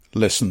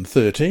Lesson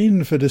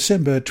 13 for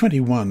December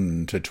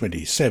 21 to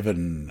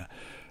 27.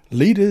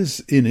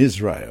 Leaders in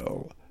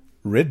Israel.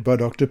 Read by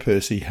Dr.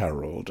 Percy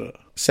Harold.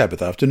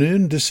 Sabbath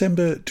afternoon,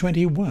 December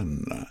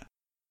 21.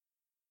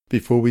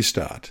 Before we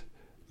start,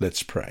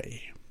 let's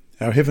pray.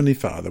 Our Heavenly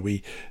Father,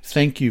 we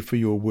thank you for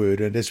your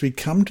word, and as we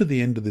come to the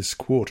end of this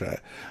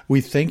quarter, we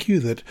thank you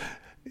that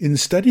in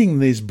studying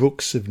these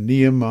books of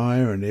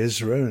Nehemiah and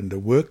Ezra and the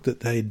work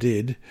that they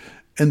did,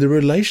 and the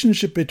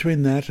relationship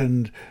between that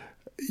and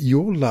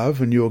your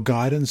love and your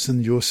guidance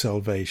and your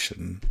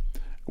salvation,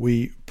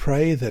 we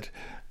pray that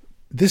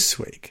this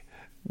week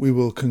we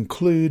will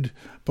conclude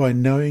by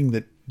knowing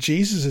that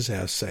Jesus is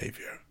our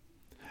Saviour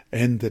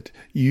and that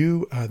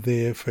you are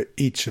there for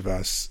each of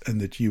us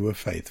and that you are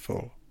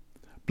faithful.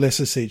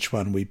 Bless us each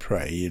one, we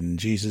pray, in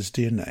Jesus'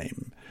 dear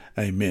name.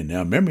 Amen.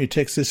 Our memory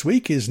text this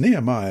week is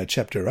Nehemiah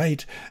chapter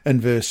 8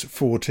 and verse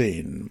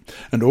 14.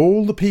 And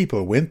all the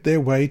people went their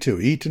way to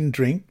eat and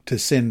drink, to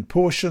send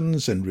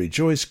portions and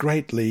rejoice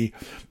greatly,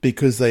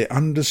 because they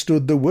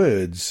understood the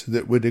words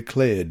that were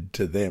declared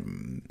to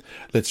them.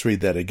 Let's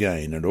read that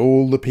again. And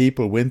all the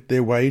people went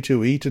their way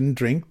to eat and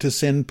drink, to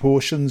send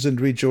portions and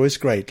rejoice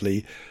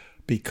greatly,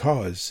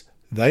 because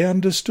they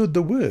understood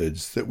the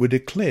words that were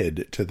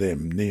declared to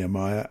them.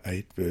 Nehemiah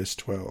 8 verse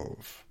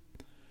 12.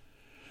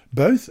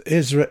 Both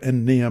Ezra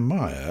and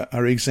Nehemiah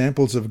are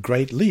examples of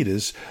great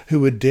leaders who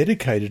were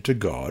dedicated to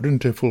God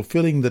and to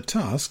fulfilling the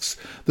tasks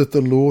that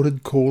the Lord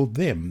had called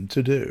them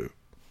to do.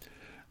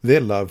 Their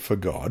love for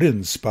God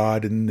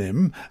inspired in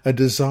them a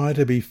desire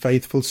to be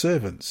faithful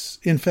servants.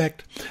 In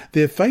fact,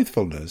 their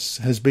faithfulness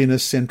has been a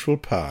central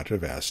part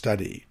of our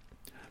study.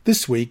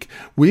 This week,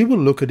 we will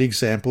look at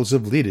examples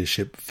of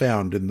leadership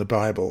found in the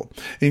Bible,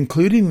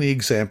 including the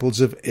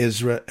examples of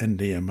Ezra and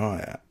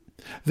Nehemiah.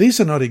 These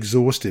are not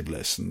exhaustive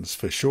lessons,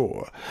 for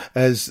sure,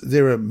 as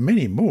there are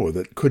many more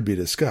that could be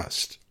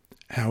discussed.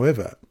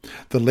 However,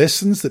 the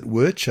lessons that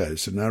were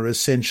chosen are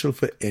essential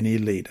for any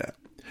leader.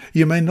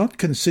 You may not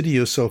consider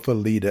yourself a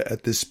leader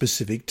at this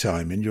specific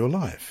time in your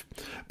life,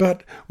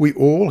 but we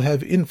all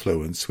have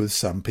influence with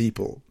some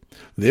people.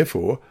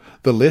 Therefore,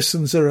 the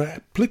lessons are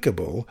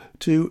applicable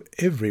to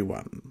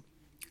everyone.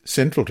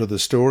 Central to the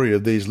story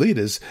of these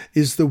leaders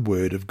is the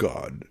Word of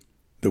God.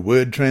 The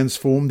Word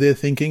transformed their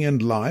thinking and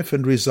life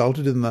and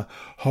resulted in the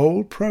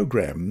whole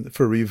program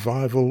for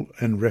revival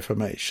and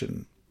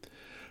reformation.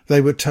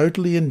 They were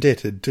totally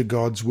indebted to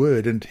God's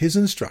Word and His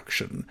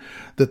instruction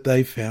that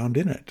they found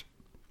in it.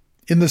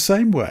 In the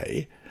same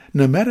way,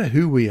 no matter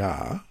who we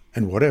are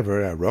and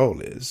whatever our role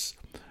is,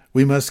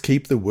 we must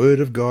keep the Word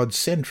of God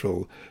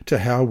central to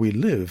how we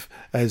live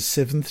as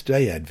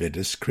Seventh-day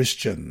Adventist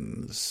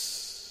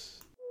Christians.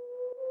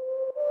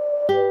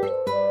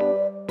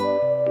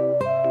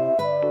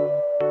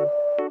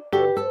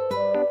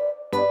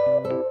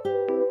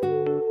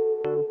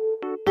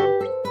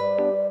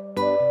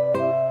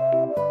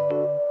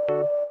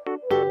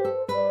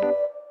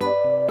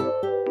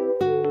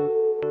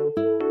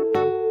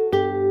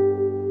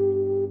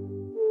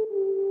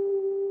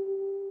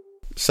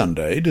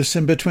 Sunday,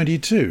 December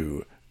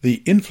 22.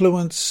 The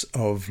Influence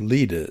of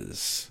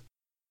Leaders.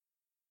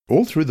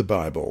 All through the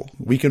Bible,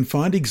 we can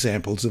find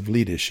examples of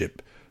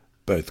leadership,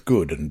 both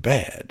good and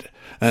bad,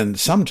 and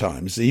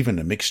sometimes even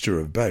a mixture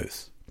of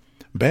both.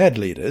 Bad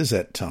leaders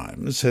at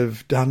times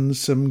have done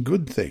some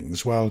good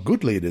things, while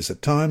good leaders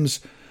at times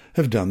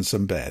have done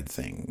some bad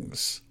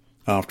things.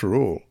 After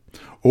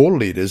all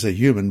leaders are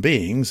human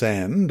beings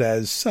and,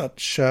 as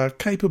such, are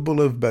capable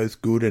of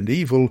both good and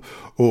evil,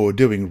 or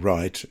doing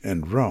right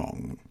and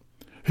wrong.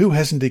 Who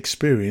hasn't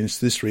experienced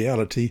this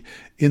reality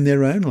in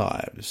their own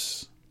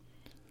lives?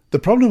 The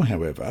problem,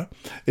 however,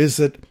 is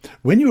that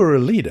when you are a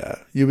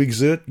leader, you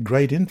exert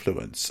great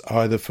influence,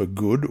 either for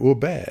good or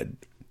bad.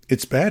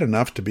 It's bad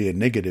enough to be a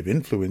negative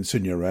influence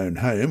in your own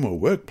home or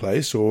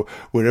workplace or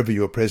wherever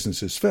your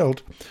presence is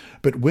felt,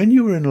 but when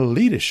you are in a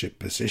leadership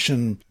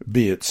position,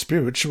 be it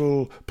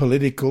spiritual,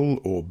 political,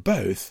 or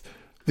both,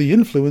 the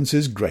influence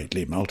is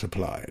greatly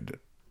multiplied.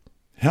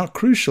 How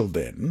crucial,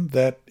 then,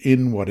 that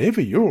in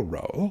whatever your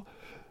role,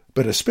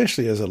 but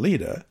especially as a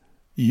leader,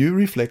 you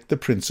reflect the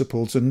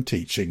principles and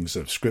teachings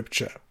of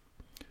Scripture.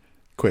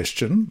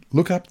 Question: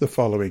 look up the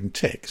following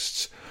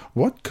texts.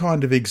 What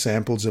kind of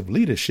examples of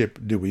leadership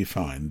do we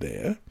find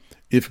there?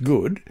 If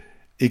good,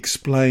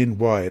 explain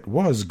why it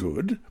was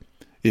good.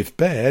 If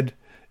bad,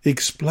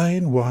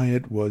 explain why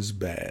it was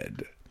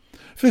bad.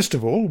 First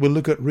of all, we'll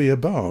look at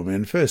Rehoboam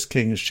in 1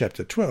 Kings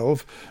chapter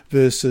 12,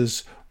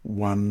 verses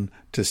 1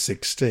 to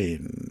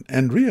 16.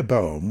 And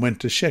Rehoboam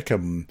went to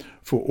Shechem,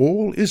 for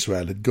all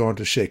Israel had gone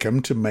to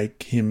Shechem to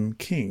make him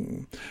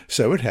king.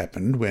 So it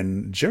happened,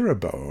 when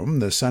Jeroboam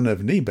the son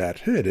of Nebat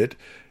heard it,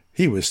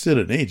 he was still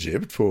in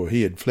Egypt, for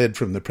he had fled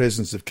from the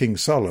presence of King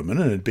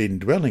Solomon and had been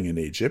dwelling in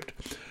Egypt,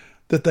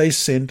 that they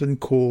sent and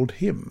called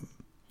him.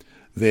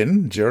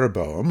 Then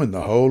Jeroboam and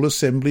the whole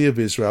assembly of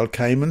Israel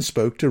came and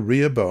spoke to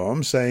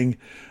Rehoboam, saying,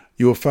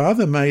 Your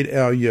father made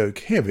our yoke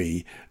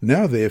heavy.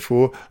 Now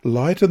therefore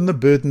lighten the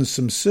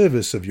burdensome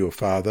service of your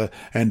father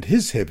and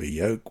his heavy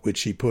yoke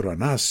which he put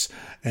on us,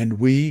 and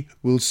we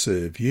will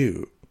serve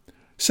you.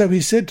 So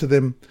he said to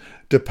them,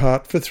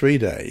 "Depart for 3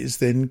 days,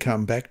 then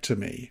come back to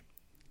me."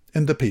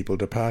 And the people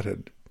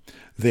departed.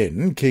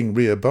 Then King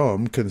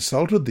Rehoboam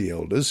consulted the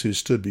elders who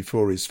stood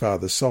before his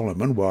father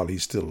Solomon while he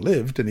still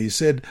lived, and he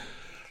said,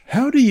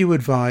 "How do you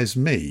advise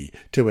me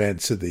to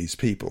answer these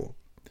people?"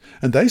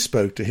 And they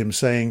spoke to him,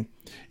 saying,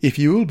 "If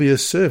you will be a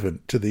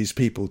servant to these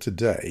people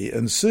today,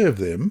 and serve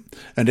them,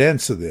 and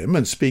answer them,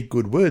 and speak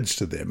good words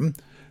to them,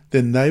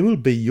 then they will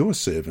be your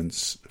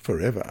servants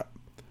forever."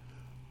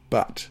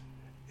 But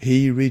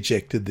he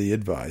rejected the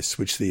advice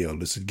which the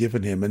elders had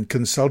given him, and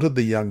consulted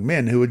the young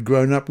men who had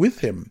grown up with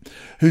him,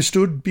 who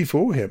stood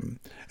before him.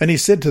 And he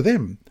said to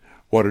them,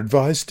 "What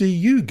advice do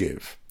you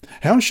give?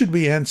 How should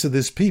we answer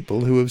this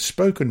people who have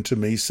spoken to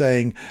me,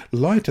 saying,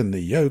 'Lighten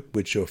the yoke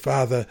which your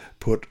father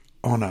put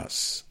on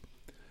us'?"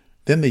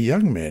 Then the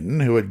young men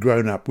who had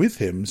grown up with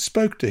him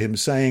spoke to him,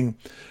 saying,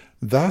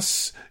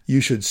 "Thus you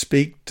should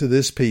speak to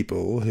this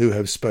people who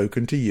have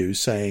spoken to you,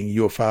 saying,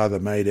 'Your father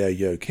made our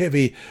yoke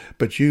heavy,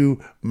 but you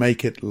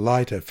make it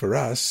lighter for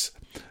us.'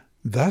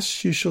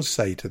 Thus you shall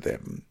say to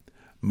them,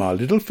 'My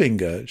little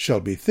finger shall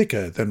be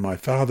thicker than my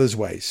father's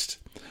waist.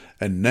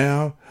 And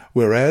now,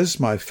 whereas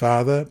my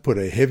father put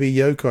a heavy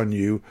yoke on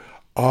you,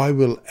 I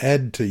will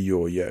add to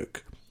your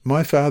yoke.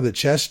 My father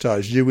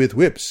chastised you with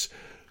whips,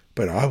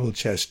 but I will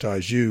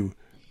chastise you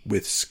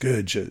with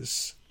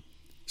scourges."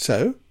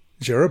 So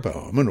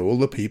Jeroboam and all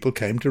the people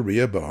came to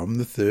Rehoboam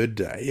the 3rd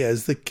day,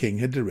 as the king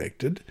had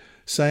directed,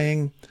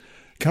 saying,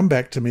 "Come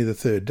back to me the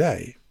 3rd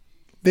day."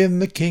 Then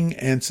the king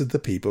answered the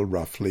people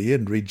roughly,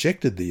 and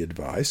rejected the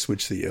advice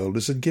which the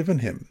elders had given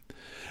him.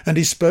 And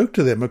he spoke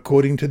to them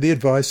according to the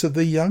advice of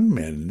the young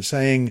men,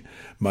 saying,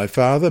 "My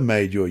father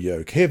made your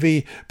yoke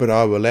heavy, but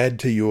I will add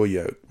to your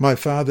yoke. My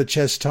father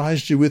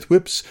chastised you with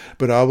whips,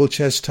 but I will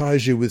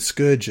chastise you with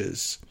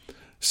scourges."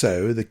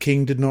 So the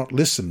king did not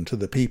listen to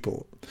the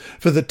people,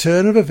 for the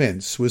turn of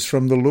events was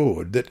from the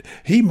Lord, that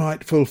he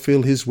might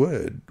fulfill his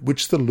word,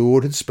 which the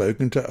Lord had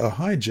spoken to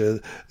Ahijah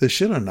the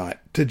Shilonite,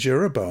 to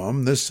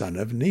Jeroboam the son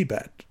of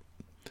Nebat.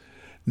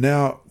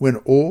 Now when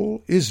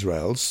all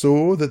Israel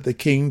saw that the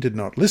king did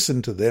not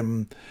listen to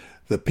them,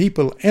 the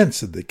people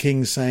answered the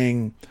king,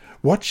 saying,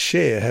 "What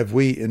share have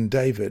we in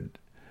David?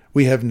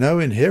 We have no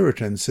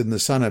inheritance in the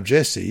son of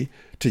Jesse.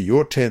 To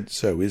your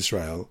tents, O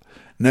Israel.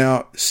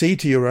 Now see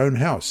to your own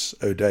house,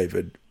 O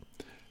David."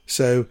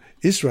 So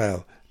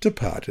Israel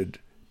departed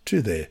to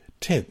their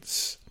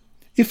tents.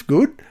 If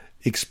good,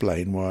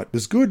 explain why it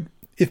was good.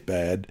 If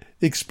bad,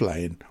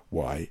 explain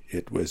why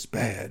it was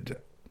bad.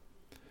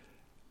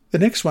 The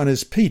next one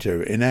is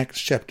Peter in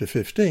Acts chapter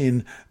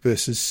 15,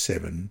 verses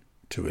 7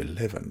 to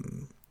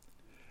 11.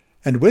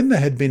 "And when there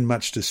had been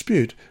much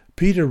dispute,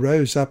 Peter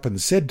rose up and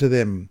said to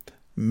them,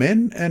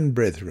 'Men and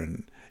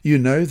brethren, you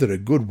know that a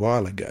good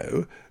while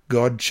ago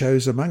God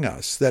chose among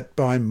us, that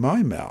by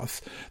my mouth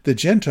the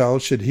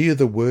Gentiles should hear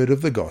the word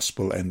of the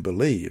gospel and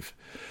believe.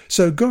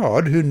 So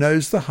God, who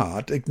knows the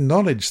heart,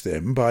 acknowledged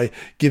them by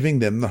giving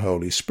them the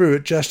Holy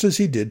Spirit, just as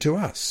he did to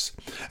us,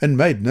 and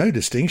made no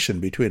distinction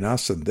between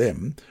us and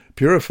them,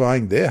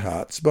 purifying their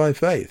hearts by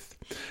faith.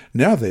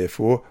 Now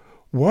therefore,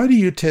 why do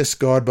you test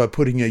God by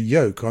putting a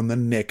yoke on the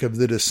neck of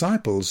the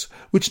disciples,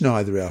 which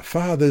neither our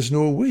fathers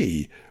nor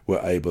we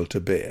were able to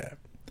bear?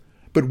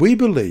 But we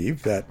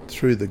believe that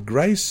through the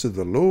grace of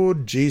the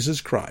Lord Jesus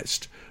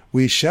Christ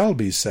we shall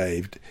be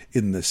saved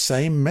in the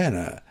same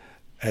manner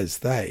as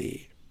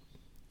they.'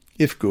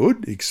 If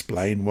good,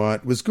 explain why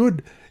it was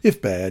good.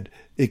 If bad,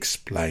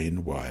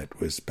 explain why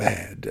it was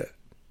bad."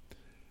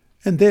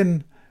 And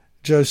then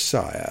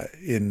Josiah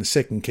in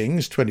 2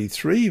 Kings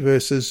 23,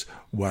 verses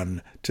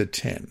 1 to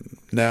 10.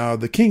 "Now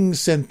the king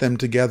sent them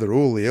to gather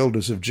all the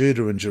elders of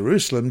Judah and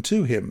Jerusalem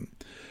to him.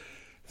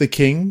 The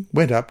king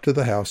went up to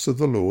the house of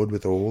the Lord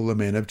with all the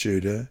men of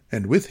Judah,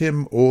 and with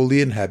him all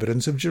the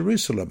inhabitants of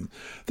Jerusalem,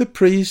 the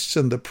priests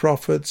and the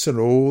prophets and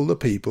all the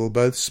people,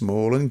 both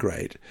small and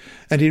great.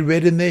 And he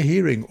read in their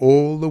hearing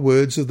all the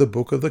words of the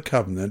book of the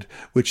covenant,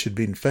 which had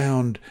been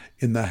found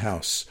in the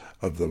house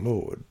of the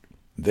Lord.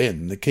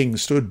 Then the king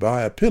stood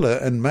by a pillar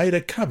and made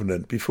a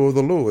covenant before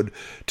the Lord,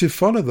 to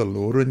follow the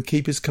Lord and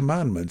keep his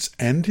commandments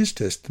and his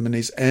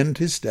testimonies and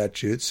his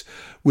statutes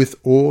with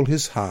all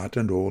his heart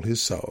and all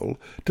his soul,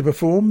 to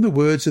perform the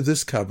words of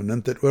this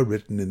covenant that were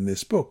written in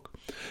this book.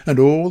 And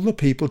all the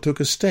people took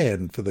a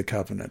stand for the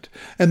covenant.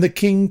 And the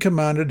king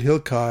commanded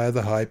Hilkiah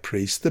the high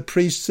priest, the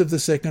priests of the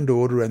second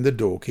order, and the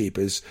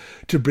doorkeepers,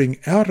 to bring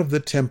out of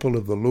the temple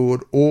of the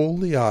Lord all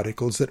the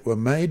articles that were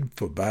made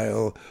for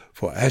Baal,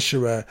 for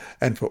Asherah,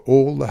 and for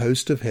all the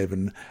host of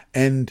heaven,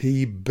 and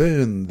he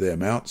burned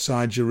them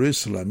outside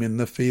Jerusalem in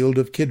the field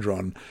of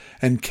Kidron,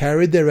 and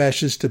carried their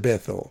ashes to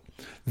Bethel.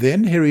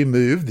 Then he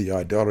removed the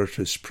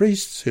idolatrous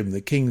priests whom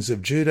the kings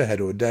of Judah had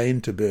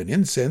ordained to burn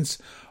incense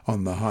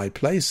on the high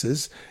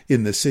places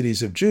in the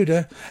cities of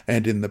Judah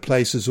and in the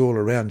places all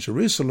around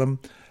Jerusalem,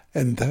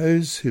 and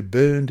those who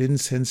burned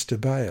incense to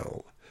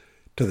Baal,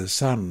 to the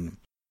sun,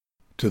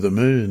 to the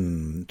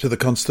moon, to the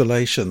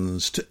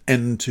constellations,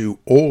 and to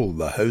all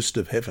the host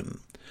of heaven.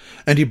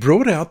 And he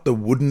brought out the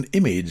wooden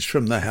image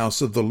from the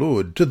house of the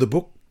Lord, to the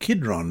book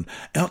Kidron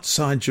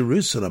outside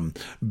Jerusalem,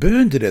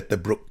 burned it at the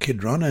brook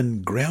Kidron,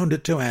 and ground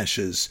it to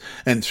ashes,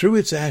 and threw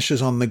its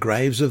ashes on the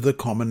graves of the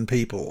common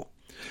people.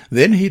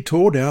 Then he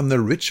tore down the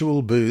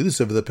ritual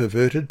booths of the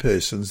perverted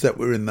persons that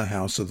were in the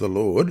house of the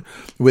Lord,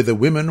 where the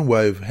women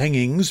wove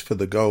hangings for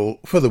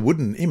the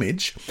wooden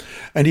image,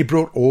 and he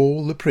brought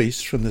all the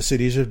priests from the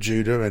cities of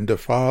Judah, and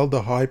defiled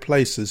the high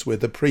places where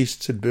the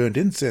priests had burnt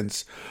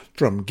incense,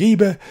 from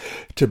Geba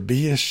to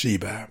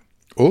Beersheba.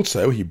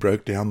 Also he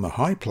broke down the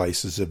high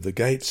places of the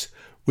gates,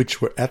 which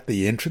were at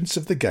the entrance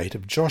of the gate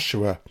of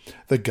Joshua,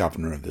 the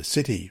governor of the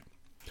city,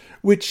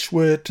 which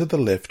were to the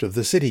left of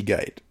the city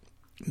gate.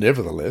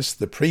 Nevertheless,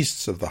 the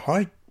priests of the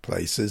high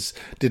places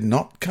did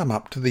not come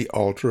up to the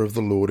altar of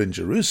the Lord in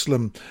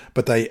Jerusalem,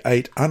 but they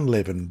ate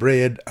unleavened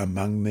bread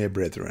among their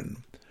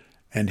brethren.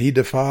 And he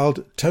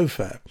defiled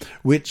Tophah,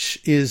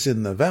 which is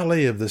in the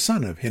valley of the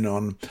son of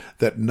Hinnom,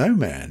 that no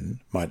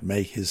man might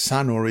make his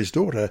son or his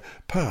daughter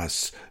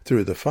pass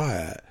through the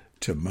fire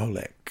to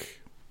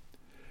Molech.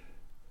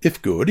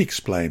 If good,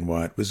 explain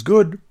why it was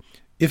good.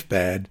 If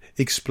bad,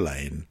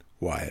 explain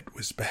why it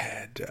was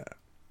bad.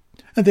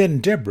 And then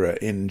Deborah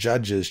in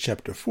Judges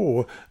chapter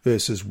 4,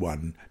 verses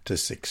 1 to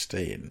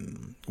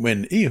 16.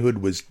 When Ehud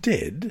was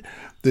dead,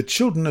 the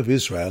children of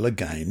Israel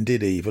again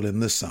did evil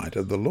in the sight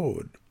of the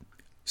Lord.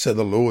 So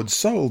the Lord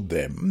sold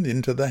them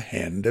into the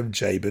hand of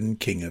Jabin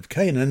king of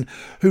Canaan,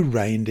 who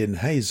reigned in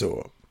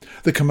Hazor.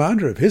 The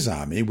commander of his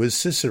army was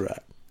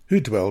Sisera,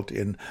 who dwelt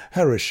in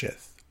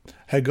Harosheth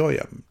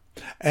Hagoyim.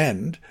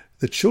 And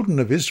the children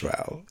of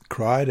Israel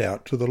cried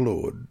out to the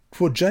Lord,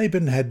 for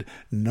Jabin had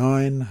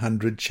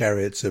 900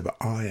 chariots of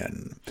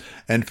iron,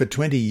 and for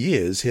 20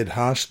 years he had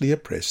harshly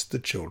oppressed the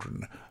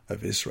children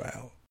of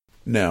Israel.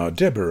 Now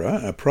Deborah,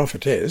 a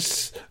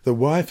prophetess, the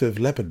wife of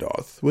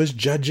Lapidoth, was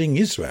judging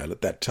Israel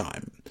at that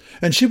time,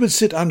 and she would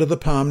sit under the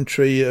palm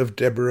tree of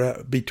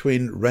Deborah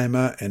between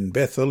Ramah and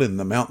Bethel in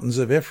the mountains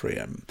of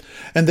Ephraim.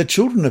 And the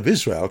children of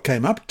Israel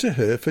came up to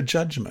her for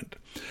judgment.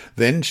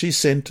 Then she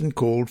sent and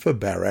called for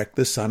Barak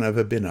the son of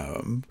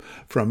Abinoam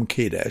from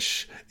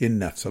Kedesh in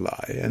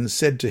Naphtali, and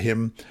said to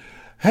him,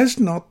 Has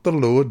not the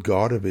Lord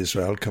God of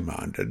Israel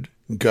commanded,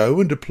 Go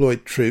and deploy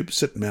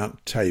troops at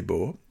Mount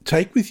Tabor,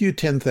 take with you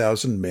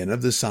 10,000 men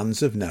of the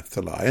sons of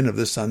Naphtali and of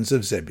the sons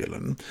of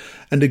Zebulun,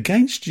 and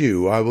against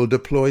you I will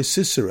deploy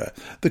Sisera,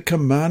 the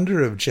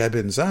commander of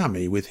Jabin's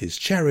army, with his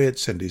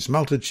chariots and his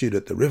multitude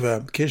at the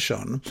river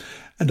Kishon,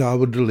 and I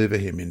will deliver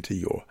him into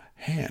your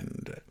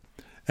hand.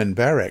 And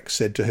Barak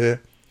said to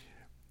her,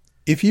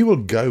 If you will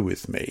go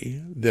with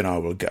me, then I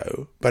will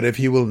go, but if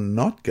you will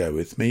not go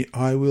with me,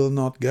 I will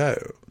not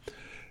go.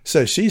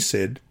 So she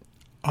said,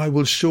 I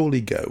will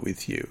surely go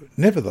with you.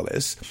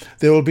 Nevertheless,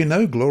 there will be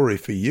no glory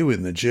for you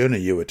in the journey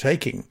you are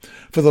taking,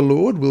 for the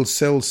Lord will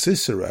sell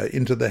Sisera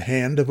into the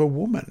hand of a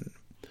woman.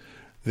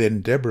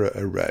 Then Deborah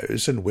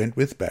arose and went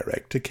with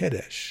Barak to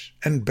Kadesh.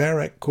 And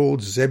Barak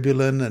called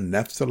Zebulun and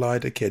Naphtali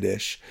to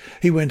Kadesh.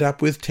 He went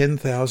up with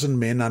 10,000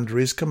 men under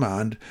his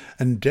command,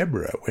 and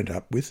Deborah went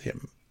up with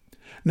him.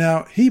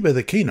 Now Heber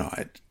the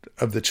Kenite,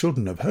 of the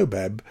children of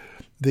Hobab,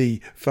 the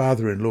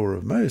father-in-law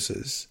of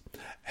Moses,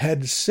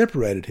 had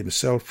separated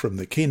himself from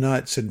the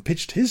Kenites and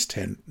pitched his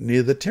tent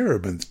near the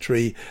terebinth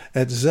tree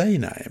at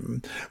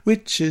Zaanaim,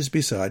 which is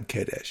beside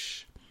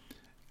Kadesh.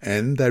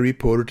 And they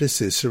reported to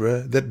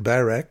Sisera that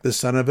Barak the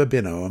son of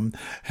Abinoam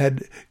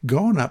had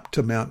gone up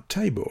to Mount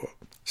Tabor.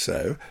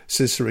 So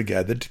Sisera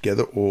gathered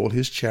together all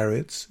his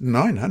chariots,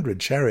 900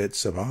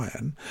 chariots of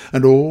iron,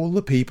 and all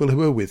the people who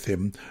were with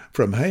him,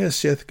 from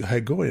Harosheth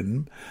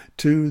Hagoyim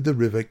to the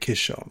river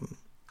Kishon.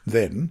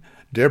 Then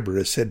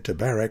Deborah said to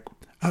Barak,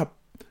 Up,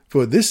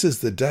 for this is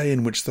the day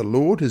in which the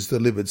Lord has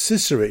delivered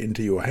Sisera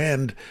into your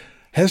hand.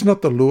 Has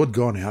not the Lord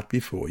gone out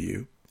before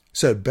you?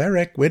 So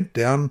Barak went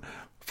down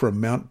from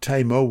Mount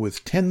Tabor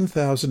with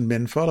 10,000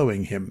 men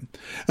following him.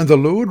 And the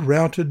Lord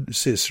routed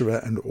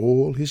Sisera and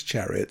all his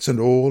chariots and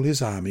all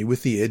his army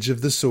with the edge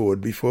of the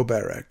sword before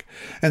Barak.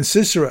 And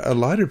Sisera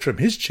alighted from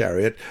his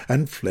chariot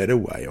and fled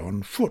away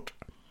on foot.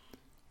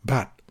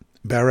 But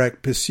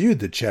Barak pursued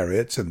the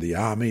chariots and the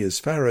army as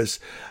far as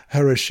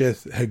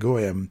Harosheth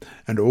Hagoyim,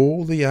 and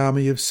all the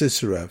army of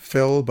Sisera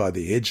fell by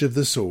the edge of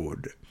the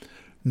sword.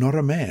 Not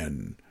a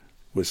man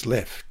was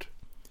left.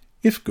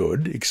 If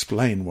good,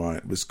 explain why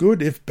it was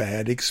good. If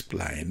bad,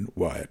 explain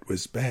why it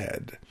was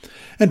bad.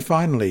 And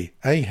finally,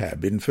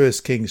 Ahab in 1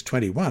 Kings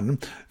 21,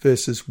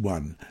 verses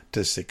 1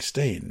 to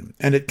 16.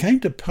 And it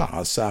came to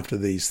pass after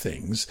these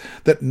things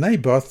that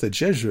Naboth the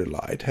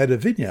Jezreelite had a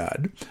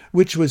vineyard,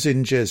 which was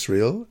in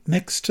Jezreel,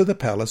 next to the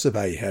palace of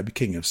Ahab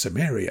king of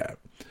Samaria.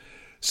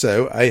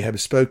 So Ahab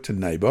spoke to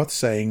Naboth,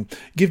 saying,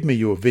 Give me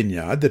your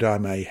vineyard, that I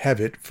may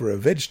have it for a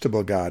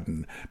vegetable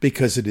garden,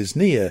 because it is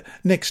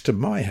next to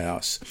my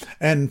house,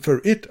 and for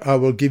it I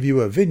will give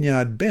you a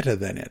vineyard better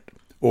than it.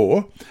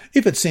 Or,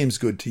 if it seems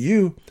good to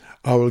you,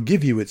 I will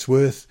give you its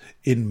worth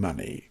in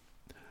money.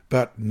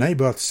 But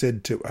Naboth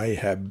said to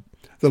Ahab,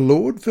 The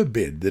Lord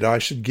forbid that I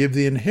should give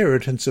the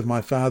inheritance of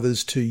my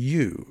fathers to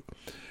you.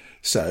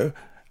 So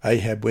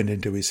Ahab went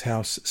into his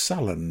house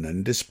sullen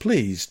and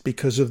displeased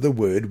because of the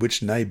word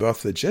which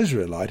Naboth the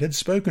Jezreelite had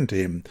spoken to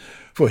him.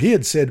 For he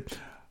had said,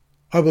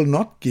 I will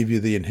not give you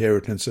the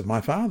inheritance of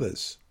my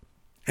fathers.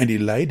 And he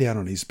lay down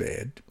on his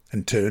bed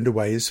and turned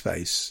away his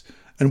face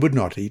and would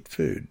not eat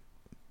food.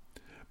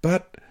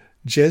 But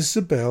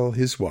Jezebel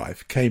his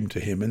wife came to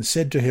him and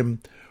said to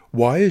him,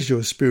 Why is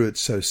your spirit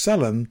so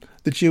sullen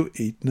that you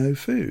eat no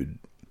food?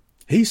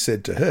 He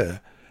said to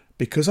her,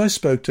 Because I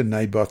spoke to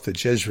Naboth the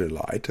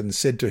Jezreelite and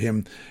said to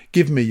him,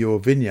 Give me your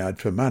vineyard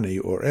for money,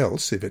 or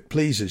else, if it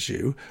pleases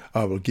you,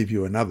 I will give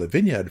you another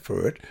vineyard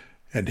for it.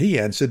 And he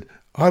answered,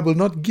 I will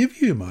not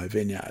give you my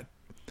vineyard.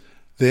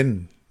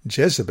 Then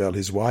Jezebel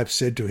his wife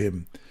said to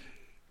him,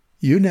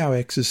 You now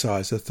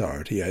exercise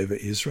authority over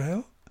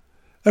Israel?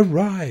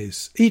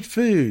 Arise, eat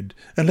food,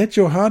 and let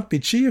your heart be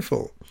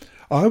cheerful.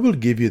 I will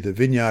give you the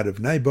vineyard of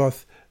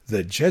Naboth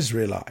the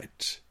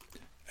Jezreelite.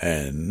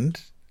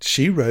 And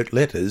she wrote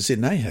letters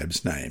in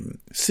Ahab's name,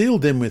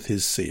 sealed them with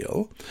his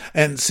seal,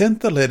 and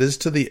sent the letters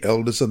to the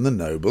elders and the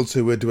nobles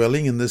who were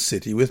dwelling in the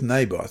city with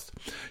Naboth.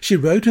 She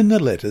wrote in the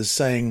letters,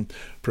 saying,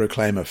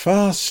 Proclaim a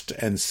fast,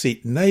 and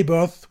seat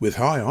Naboth with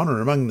high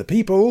honour among the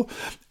people,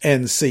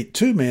 and seat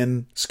 2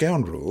 men,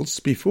 scoundrels,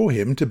 before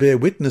him to bear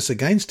witness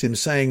against him,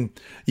 saying,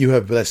 You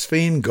have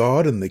blasphemed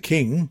God and the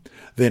king.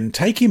 Then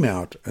take him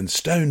out and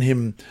stone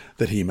him,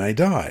 that he may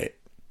die.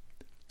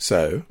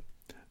 So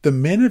the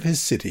men of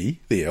his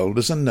city, the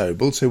elders and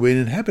nobles who were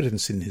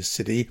inhabitants in his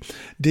city,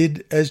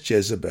 did as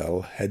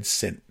Jezebel had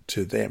sent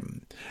to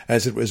them,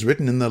 as it was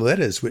written in the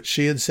letters which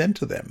she had sent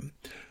to them.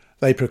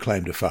 They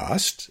proclaimed a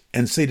fast,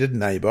 and seated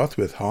Naboth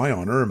with high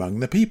honour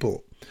among the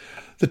people.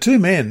 The 2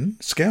 men,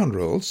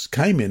 scoundrels,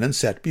 came in and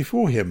sat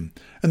before him,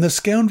 and the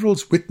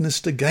scoundrels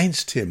witnessed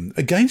against him,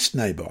 against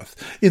Naboth,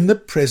 in the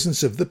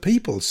presence of the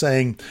people,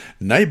 saying,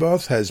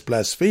 Naboth has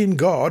blasphemed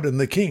God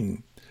and the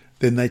king.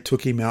 Then they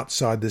took him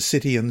outside the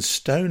city and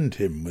stoned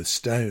him with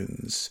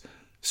stones,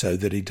 so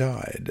that he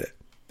died.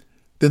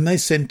 Then they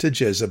sent to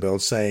Jezebel,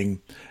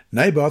 saying,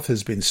 Naboth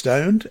has been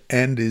stoned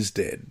and is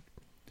dead.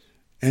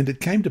 And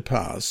it came to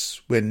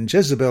pass, when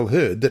Jezebel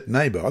heard that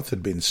Naboth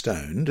had been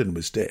stoned and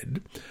was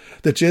dead,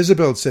 that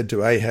Jezebel said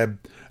to Ahab,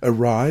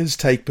 Arise,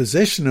 take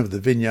possession of the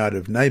vineyard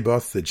of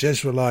Naboth the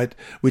Jezreelite,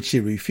 which he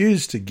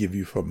refused to give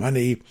you for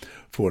money,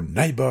 for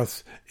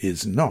Naboth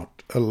is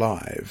not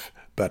alive,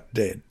 but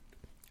dead.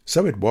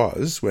 So it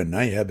was, when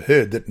Ahab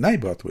heard that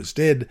Naboth was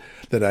dead,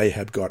 that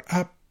Ahab got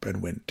up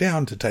and went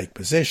down to take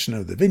possession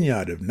of the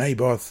vineyard of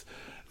Naboth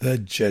the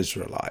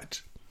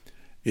Jezreelite.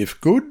 If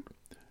good,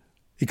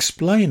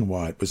 explain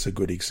why it was a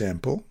good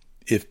example.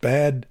 If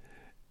bad,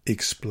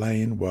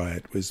 explain why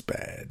it was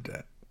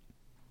bad.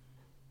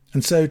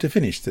 And so to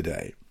finish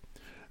today,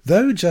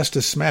 though just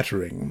a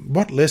smattering,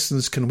 what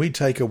lessons can we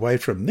take away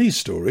from these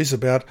stories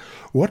about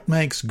what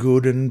makes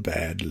good and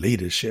bad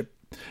leadership?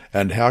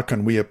 And how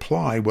can we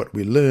apply what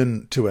we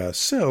learn to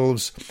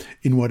ourselves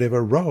in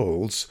whatever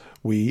roles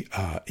we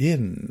are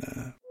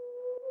in?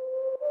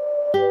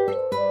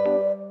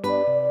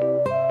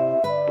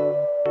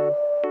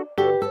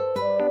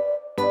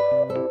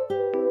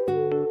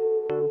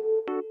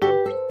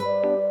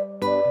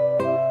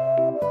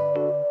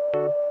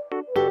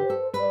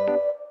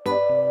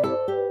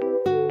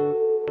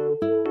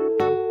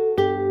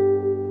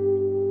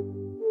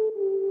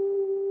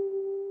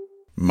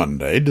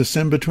 Monday,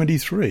 December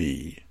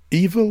 23.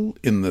 Evil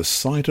in the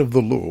sight of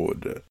the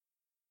Lord.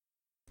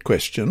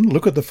 Question.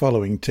 Look at the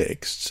following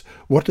texts.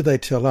 What do they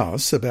tell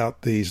us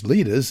about these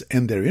leaders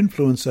and their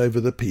influence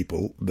over the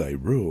people they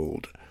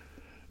ruled?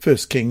 1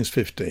 Kings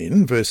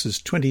 15,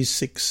 verses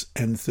 26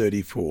 and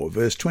 34.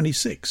 Verse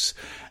 26.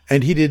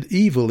 And he did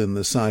evil in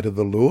the sight of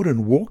the Lord,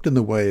 and walked in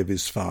the way of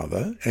his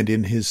father, and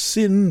in his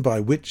sin by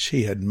which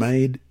he had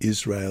made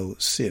Israel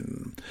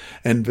sin.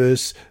 And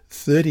verse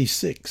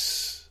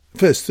 34,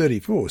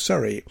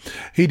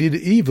 he did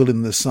evil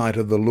in the sight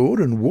of the Lord,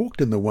 and walked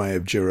in the way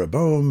of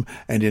Jeroboam,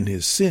 and in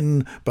his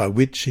sin by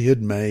which he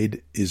had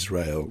made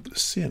Israel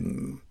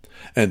sin.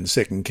 And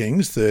 2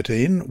 Kings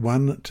 13,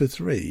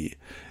 1-3.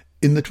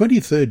 In the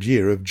 23rd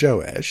year of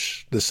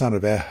Joash, the son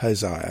of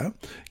Ahaziah,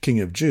 king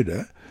of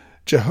Judah,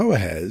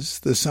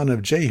 Jehoahaz, the son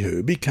of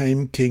Jehu,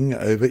 became king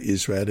over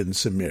Israel in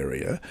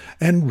Samaria,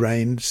 and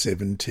reigned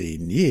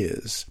 17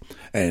 years.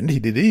 And he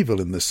did evil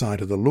in the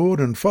sight of the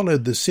Lord, and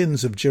followed the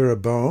sins of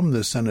Jeroboam,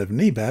 the son of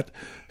Nebat,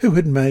 who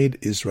had made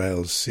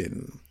Israel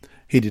sin.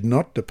 He did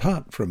not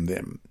depart from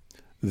them.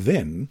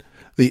 Then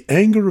the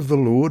anger of the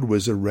Lord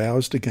was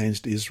aroused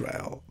against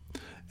Israel,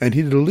 and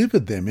he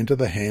delivered them into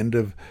the hand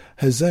of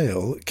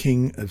Hazael,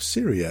 king of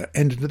Syria,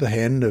 and into the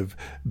hand of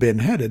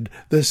Ben-Hadad,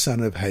 the son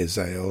of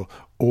Hazael,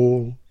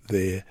 all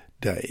their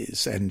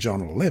days. And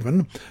John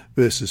 11,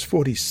 verses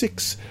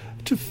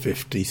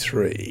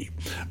 46-53.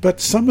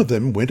 But some of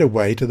them went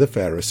away to the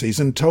Pharisees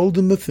and told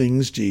them the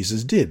things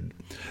Jesus did.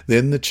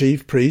 Then the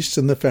chief priests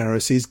and the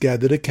Pharisees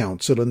gathered a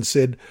council and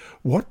said,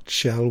 What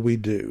shall we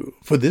do?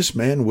 For this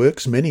man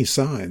works many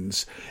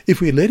signs.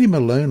 If we let him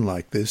alone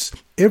like this,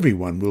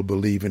 everyone will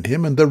believe in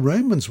him, and the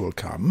Romans will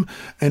come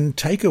and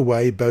take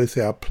away both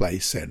our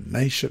place and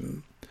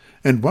nation.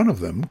 And one of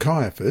them,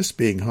 Caiaphas,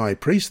 being high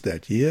priest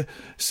that year,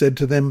 said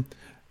to them,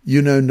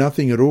 "You know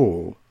nothing at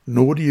all,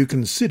 nor do you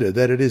consider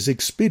that it is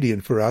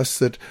expedient for us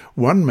that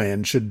one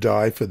man should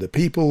die for the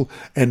people,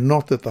 and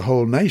not that the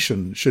whole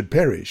nation should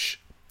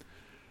perish."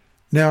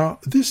 Now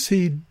this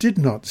he did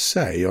not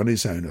say on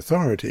his own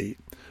authority,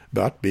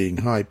 but being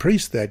high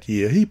priest that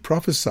year, he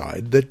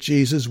prophesied that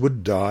Jesus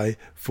would die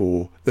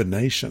for the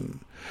nation,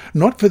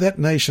 not for that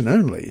nation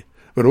only,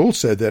 but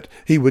also that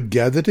he would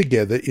gather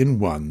together in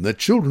one the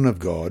children of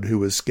God who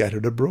were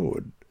scattered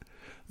abroad.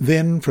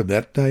 Then from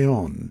that day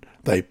on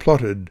they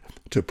plotted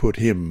to put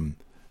him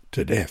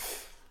to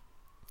death.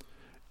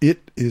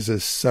 It is a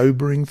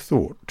sobering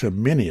thought to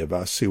many of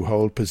us who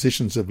hold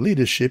positions of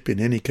leadership in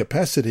any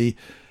capacity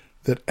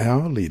that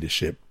our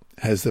leadership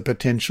has the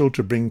potential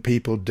to bring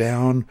people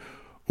down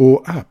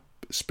or up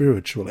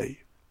spiritually.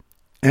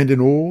 And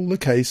in all the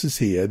cases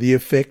here, the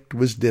effect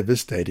was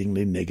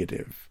devastatingly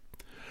negative.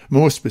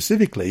 More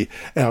specifically,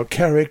 our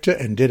character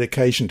and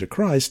dedication to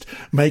Christ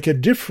make a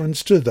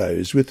difference to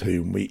those with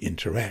whom we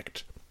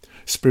interact.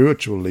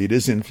 Spiritual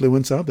leaders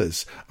influence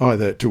others,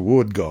 either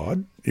toward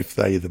God, if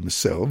they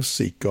themselves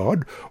seek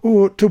God,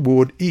 or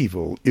toward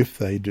evil, if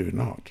they do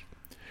not.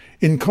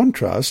 In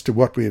contrast to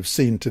what we have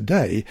seen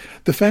today,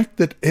 the fact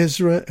that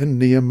Ezra and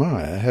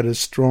Nehemiah had a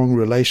strong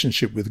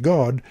relationship with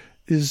God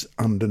is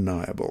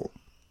undeniable.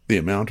 The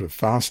amount of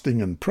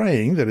fasting and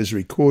praying that is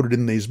recorded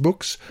in these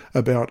books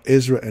about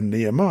Ezra and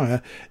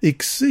Nehemiah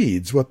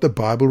exceeds what the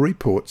Bible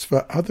reports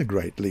for other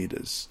great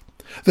leaders.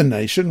 The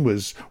nation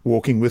was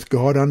walking with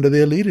God under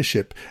their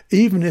leadership,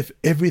 even if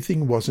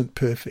everything wasn't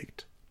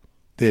perfect.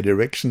 Their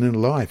direction in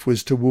life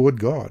was toward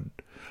God.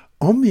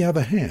 On the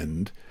other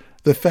hand,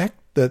 the fact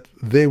that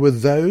there were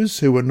those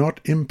who were not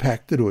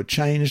impacted or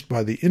changed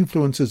by the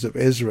influences of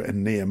Ezra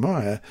and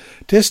Nehemiah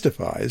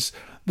testifies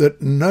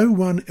that no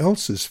one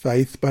else's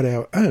faith but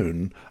our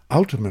own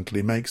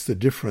ultimately makes the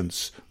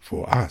difference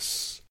for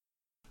us.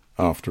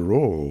 After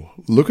all,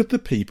 look at the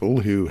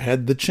people who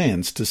had the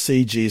chance to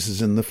see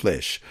Jesus in the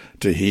flesh,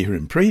 to hear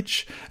him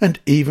preach, and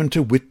even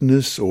to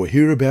witness or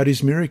hear about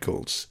his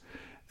miracles,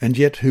 and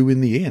yet who in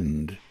the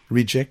end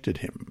rejected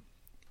him.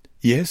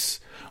 Yes,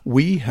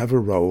 we have a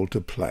role to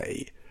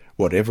play,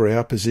 whatever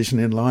our position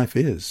in life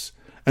is,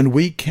 and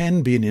we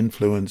can be an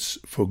influence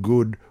for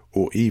good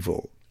or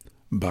evil.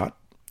 But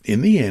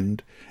in the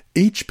end,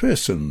 each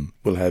person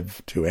will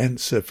have to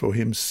answer for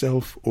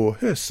himself or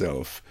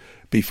herself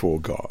before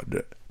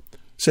God.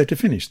 So to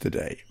finish the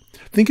day,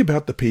 think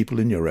about the people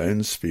in your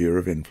own sphere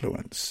of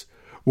influence.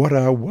 What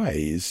are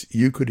ways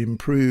you could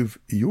improve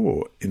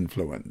your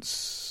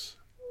influence?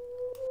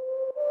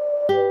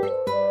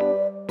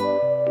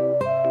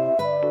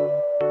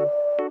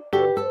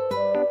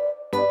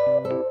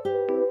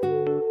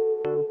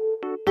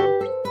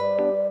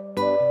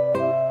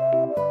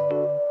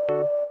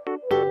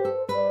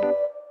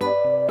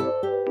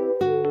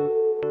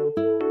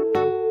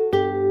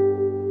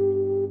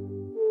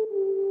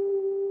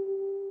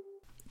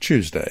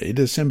 Tuesday,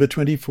 December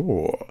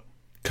 24.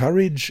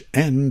 Courage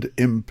and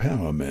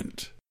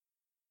Empowerment.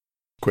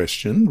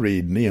 Question.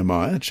 Read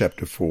Nehemiah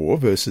chapter 4,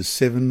 verses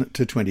 7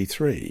 to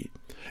 23.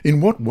 In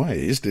what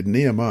ways did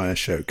Nehemiah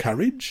show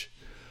courage?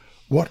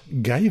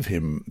 What gave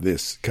him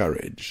this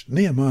courage?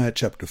 Nehemiah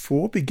chapter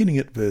 4, beginning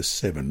at verse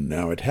 7.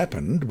 Now it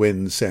happened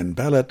when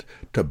Sanballat,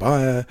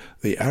 Tobiah,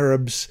 the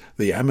Arabs,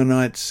 the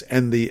Ammonites,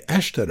 and the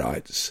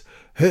Ashdodites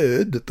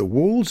heard that the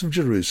walls of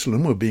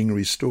Jerusalem were being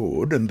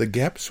restored and the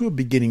gaps were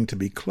beginning to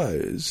be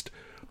closed,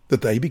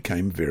 that they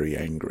became very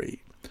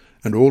angry.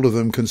 And all of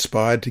them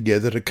conspired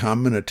together to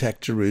come and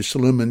attack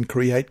Jerusalem and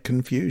create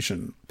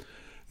confusion.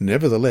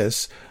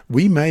 Nevertheless,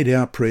 we made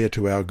our prayer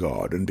to our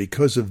God, and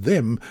because of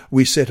them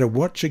we set a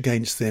watch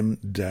against them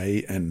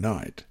day and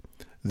night.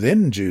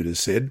 Then Judah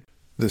said,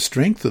 "The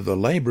strength of the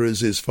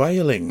labourers is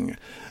failing,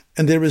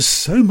 and there is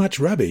so much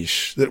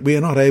rubbish that we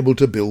are not able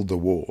to build the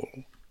wall."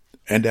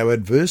 And our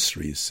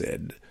adversaries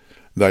said,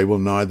 "They will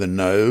neither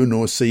know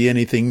nor see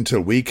anything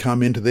till we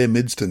come into their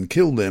midst and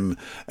kill them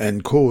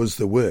and cause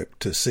the work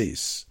to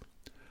cease."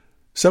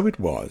 So it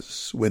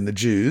was, when the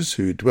Jews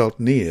who dwelt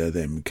near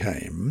them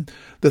came,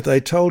 that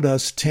they told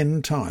us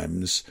 10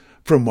 times,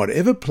 "From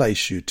whatever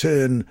place you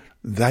turn,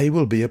 they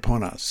will be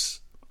upon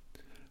us."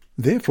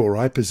 Therefore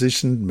I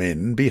positioned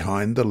men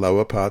behind the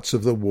lower parts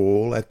of the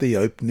wall at the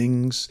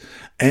openings,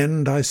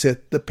 and I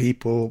set the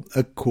people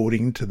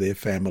according to their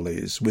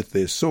families, with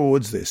their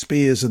swords, their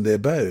spears, and their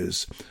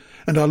bows.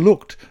 And I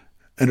looked,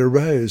 and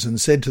arose,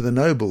 and said to the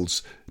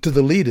nobles, to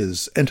the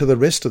leaders, and to the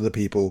rest of the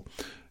people,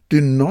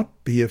 "Do not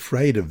be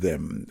afraid of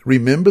them.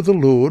 Remember the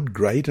Lord,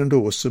 great and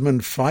awesome,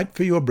 and fight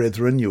for your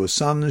brethren, your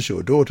sons,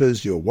 your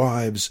daughters, your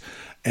wives,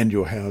 and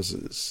your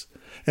houses."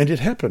 And it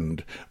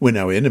happened, when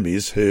our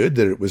enemies heard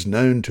that it was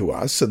known to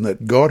us, and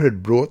that God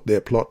had brought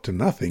their plot to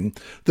nothing,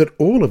 that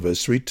all of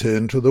us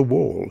returned to the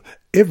wall,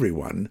 every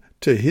one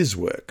to his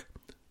work.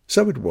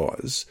 So it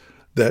was,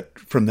 that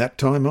from that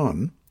time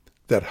on,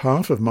 that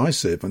half of my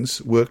servants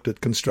worked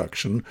at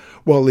construction,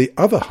 while the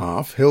other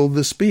half held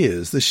the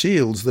spears, the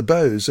shields, the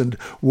bows, and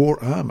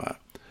wore armour.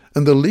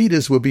 and the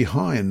leaders were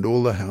behind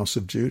all the house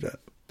of Judah.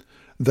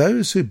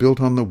 Those who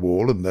built on the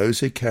wall and those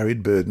who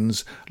carried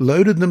burdens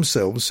loaded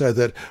themselves so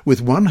that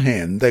with one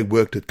hand they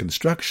worked at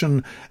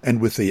construction and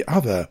with the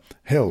other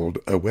held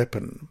a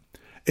weapon.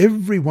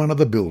 Every one of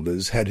the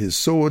builders had his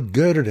sword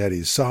girded at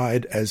his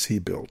side as he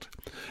built,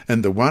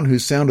 and the one who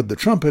sounded the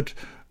trumpet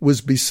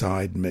was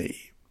beside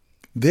me.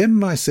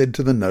 Then I said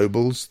to the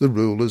nobles, the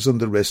rulers, and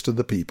the rest of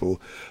the people,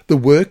 "The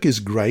work is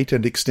great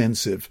and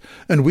extensive,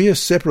 and we are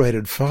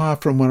separated far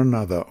from one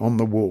another on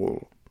the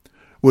wall.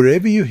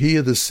 Wherever you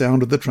hear the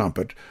sound of the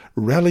trumpet,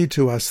 rally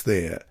to us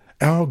there.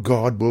 Our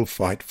God will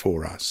fight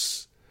for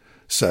us."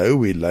 So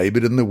we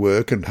laboured in the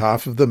work, and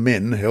half of the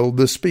men held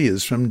the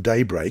spears from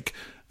daybreak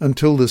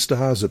until the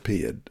stars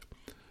appeared.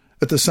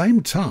 At the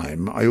same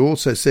time I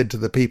also said to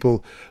the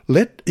people,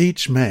 "Let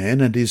each man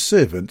and his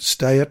servant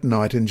stay at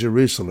night in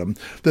Jerusalem,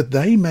 that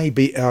they may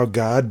be our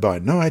guard by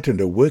night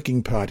and a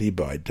working party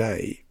by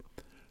day."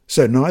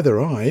 So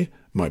neither I,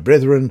 my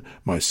brethren,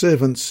 my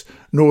servants,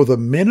 nor the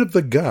men of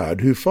the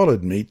guard who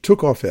followed me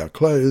took off our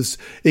clothes,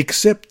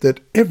 except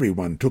that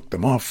everyone took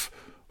them off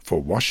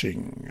for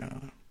washing.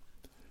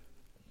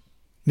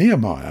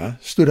 Nehemiah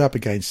stood up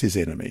against his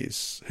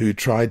enemies, who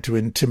tried to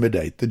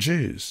intimidate the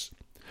Jews.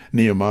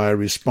 Nehemiah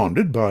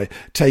responded by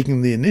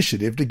taking the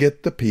initiative to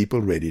get the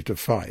people ready to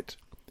fight.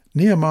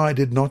 Nehemiah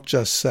did not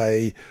just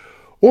say,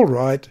 "All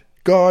right,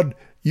 God,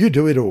 you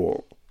do it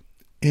all."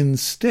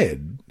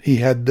 Instead, he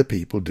had the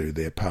people do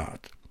their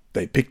part.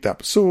 They picked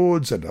up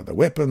swords and other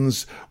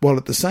weapons, while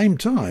at the same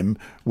time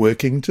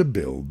working to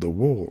build the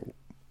wall.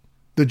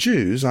 The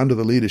Jews, under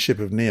the leadership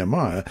of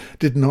Nehemiah,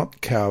 did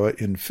not cower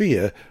in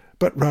fear,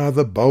 but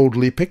rather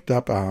boldly picked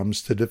up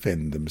arms to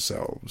defend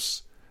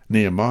themselves.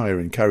 Nehemiah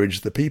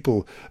encouraged the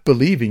people,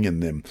 believing in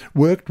them,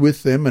 worked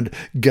with them, and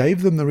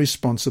gave them the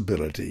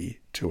responsibility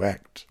to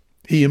act.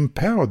 He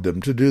empowered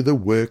them to do the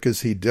work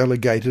as he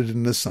delegated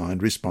and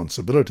assigned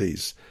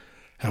responsibilities.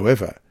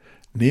 However,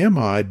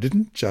 Nehemiah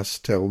didn't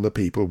just tell the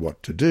people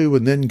what to do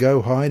and then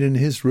go hide in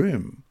his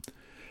room.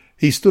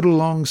 He stood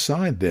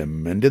alongside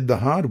them and did the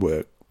hard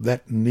work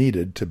that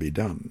needed to be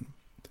done.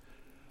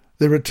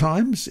 There are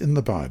times in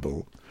the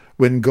Bible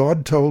when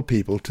God told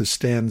people to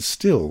stand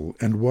still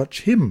and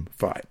watch him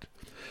fight.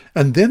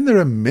 And then there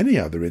are many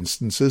other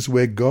instances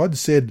where God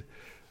said,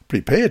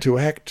 "Prepare to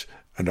act,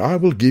 and I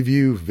will give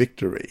you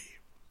victory."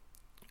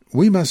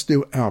 We must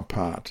do our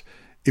part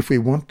if we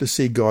want to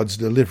see God's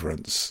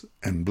deliverance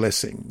and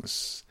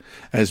blessings.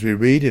 As we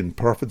read in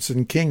Prophets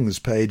and Kings,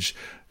 page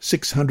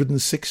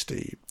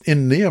 660,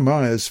 in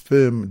Nehemiah's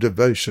firm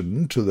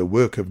devotion to the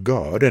work of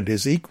God and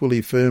his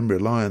equally firm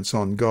reliance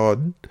on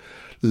God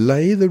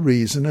lay the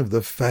reason of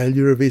the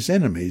failure of his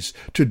enemies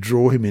to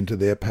draw him into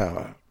their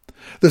power.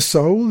 The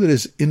soul that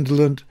is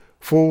indolent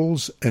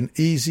falls an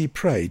easy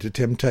prey to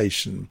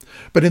temptation,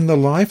 but in the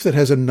life that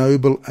has a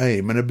noble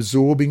aim and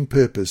absorbing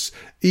purpose,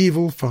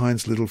 evil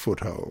finds little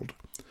foothold.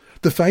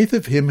 The faith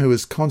of him who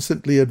is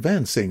constantly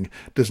advancing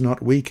does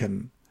not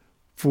weaken,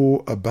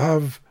 for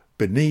above,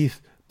 beneath,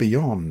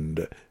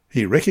 beyond,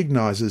 he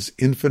recognizes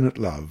infinite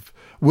love,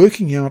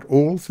 working out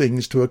all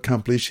things to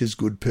accomplish his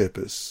good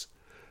purpose.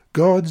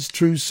 God's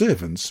true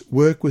servants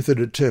work with a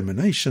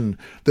determination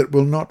that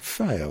will not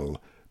fail,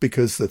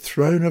 because the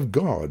throne of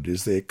God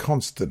is their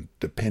constant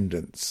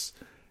dependence.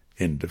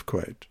 End of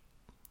quote.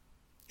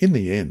 In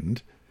the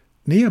end,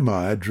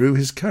 Nehemiah drew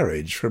his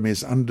courage from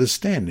his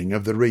understanding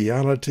of the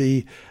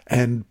reality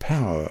and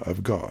power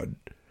of God.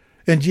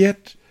 And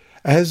yet,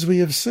 as we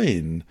have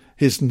seen,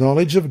 his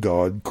knowledge of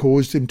God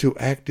caused him to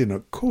act in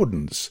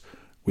accordance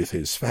with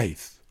his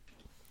faith.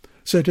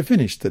 So to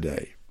finish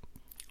today,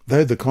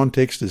 though the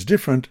context is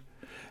different,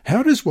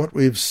 how does what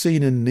we've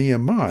seen in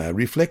Nehemiah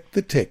reflect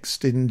the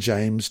text in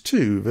James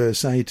 2,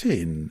 verse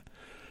 18?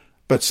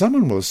 But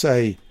someone will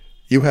say,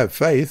 "You have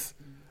faith,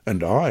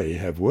 and I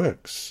have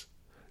works.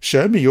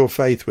 Show me your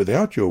faith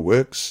without your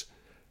works,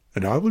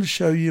 and I will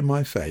show you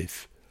my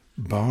faith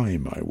by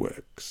my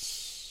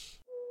works."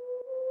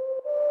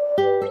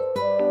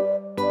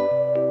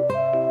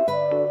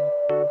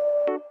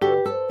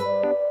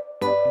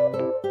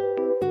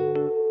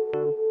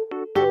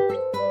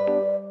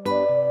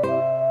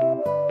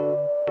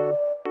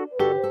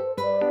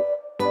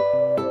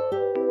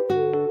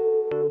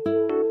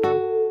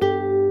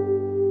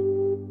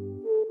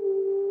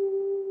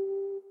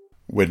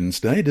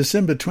 Wednesday,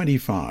 December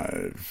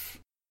 25.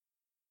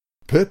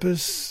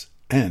 Purpose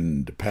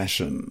and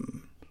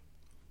Passion.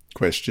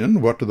 Question: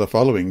 what do the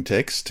following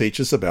texts teach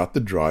us about the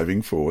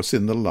driving force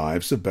in the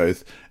lives of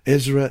both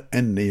Ezra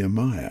and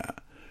Nehemiah?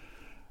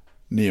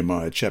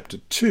 Nehemiah chapter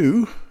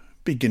 2,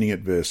 beginning at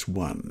verse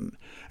 1.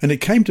 And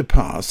it came to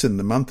pass in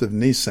the month of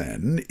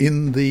Nisan,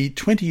 in the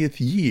 20th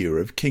year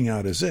of King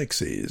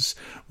Artaxerxes,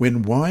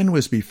 when wine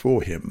was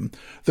before him,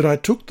 that I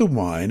took the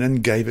wine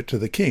and gave it to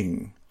the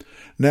king.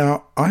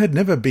 Now I had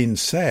never been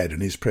sad in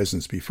his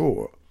presence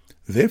before.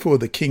 Therefore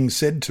the king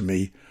said to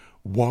me,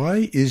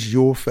 "Why is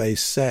your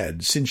face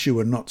sad, since you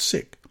are not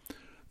sick?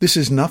 This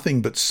is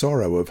nothing but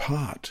sorrow of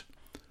heart."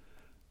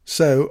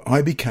 So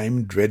I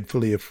became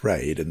dreadfully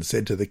afraid, and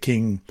said to the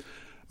king,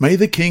 May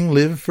the king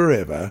live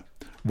forever.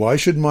 Why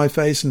should my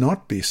face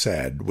not be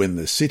sad when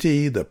the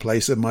city, the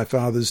place of my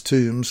father's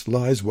tombs,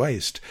 lies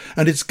waste,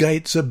 and its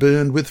gates are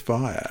burned with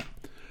fire?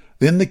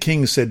 Then the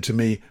king said to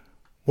me,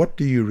 What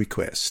do you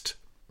request?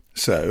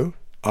 So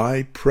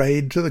I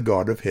prayed to the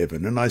God of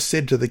heaven, and I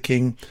said to the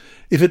king,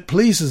 If it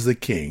pleases the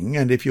king,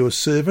 and if your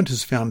servant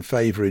has found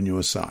favour in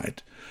your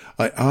sight,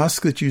 I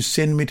ask that you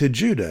send me to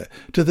Judah,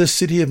 to the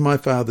city of my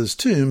father's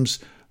tombs,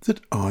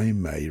 that I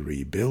may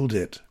rebuild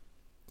it.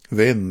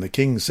 Then the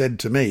king said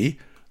to me,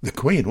 the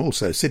queen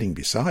also sitting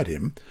beside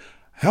him,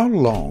 How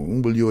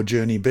long will your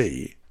journey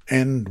be,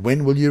 and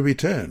when will you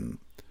return?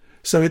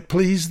 So it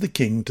pleased the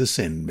king to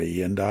send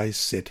me, and I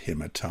set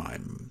him a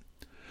time.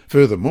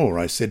 Furthermore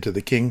I said to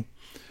the king,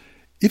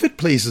 If it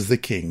pleases the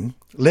king,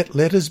 let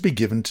letters be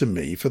given to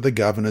me for the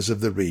governors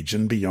of the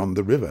region beyond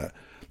the river,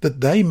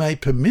 that they may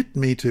permit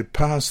me to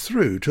pass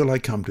through till I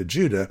come to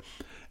Judah,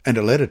 and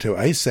a letter to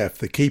Asaph,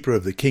 the keeper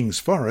of the king's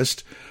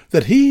forest,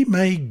 that he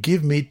may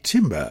give me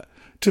timber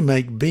to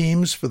make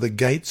beams for the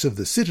gates of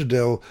the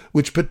citadel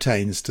which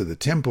pertains to the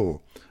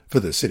temple, for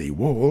the city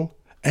wall,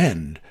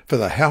 and for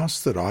the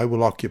house that I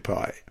will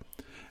occupy.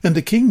 And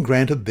the king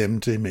granted them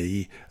to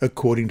me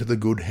according to the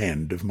good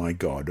hand of my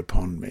God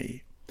upon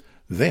me.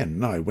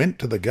 Then I went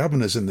to the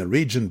governors in the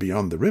region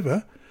beyond the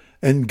river,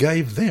 and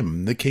gave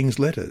them the king's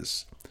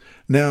letters.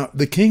 Now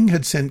the king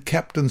had sent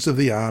captains of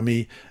the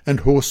army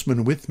and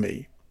horsemen with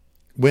me.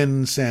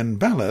 When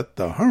Sanballat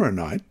the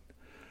Horonite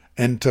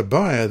and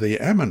Tobiah the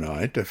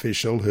Ammonite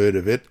official heard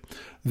of it,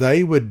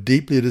 they were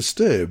deeply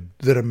disturbed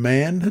that a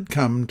man had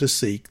come to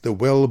seek the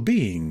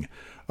well-being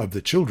of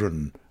the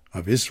children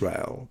of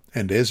Israel.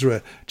 And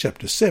Ezra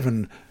chapter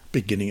 7,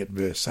 beginning at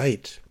verse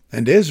 8.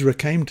 And Ezra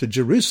came to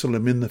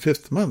Jerusalem in the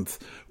 5th month,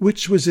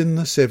 which was in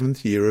the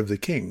 7th year of the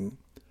king.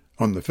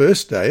 On the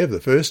 1st day of the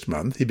 1st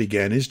month he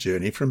began his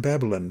journey from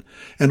Babylon,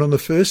 and on the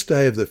 1st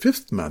day of the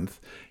 5th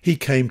month he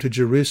came to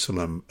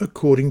Jerusalem,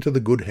 according to the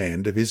good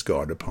hand of his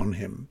God upon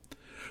him.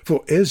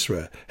 For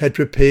Ezra had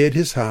prepared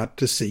his heart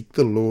to seek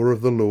the law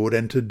of the Lord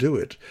and to do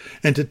it,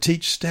 and to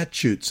teach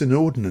statutes and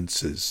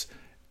ordinances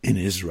in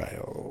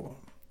Israel.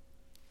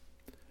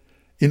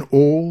 In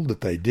all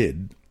that they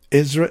did,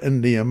 Ezra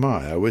and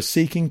Nehemiah were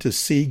seeking to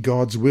see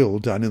God's will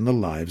done in the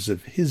lives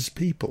of his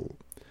people.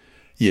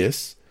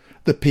 Yes,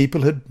 the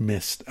people had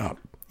messed up.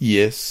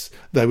 Yes,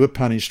 they were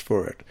punished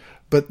for it.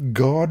 But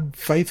God,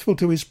 faithful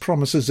to his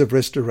promises of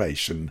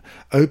restoration,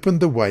 opened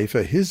the way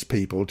for his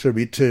people to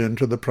return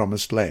to the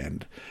promised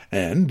land,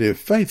 and, if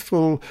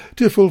faithful,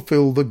 to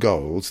fulfill the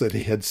goals that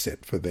he had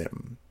set for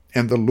them.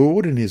 And the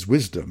Lord in his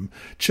wisdom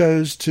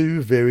chose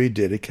 2 very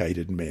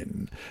dedicated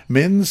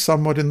men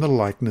somewhat in the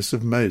likeness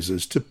of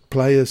Moses, to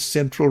play a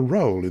central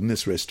role in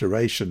this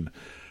restoration,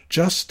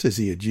 just as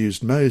he had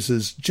used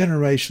Moses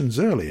generations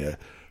earlier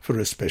for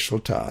a special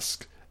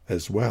task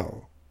as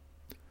well.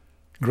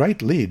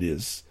 Great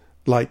leaders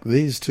like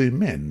these 2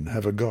 men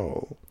have a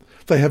goal.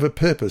 They have a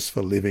purpose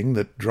for living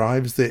that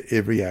drives their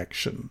every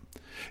action.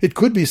 It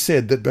could be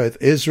said that both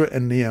Ezra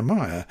and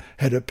Nehemiah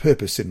had a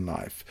purpose in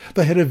life.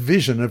 They had a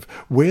vision of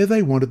where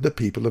they wanted the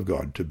people of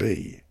God to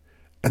be,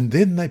 and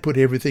then they put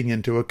everything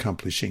into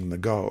accomplishing the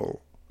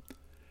goal.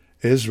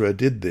 Ezra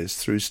did this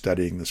through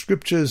studying the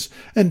Scriptures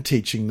and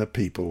teaching the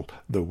people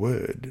the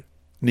Word.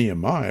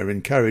 Nehemiah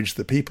encouraged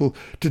the people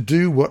to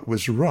do what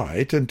was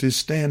right and to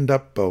stand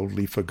up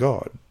boldly for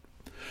God.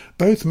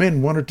 Both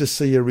men wanted to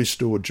see a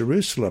restored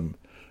Jerusalem,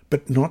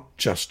 but not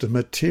just a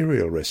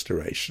material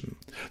restoration.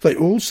 They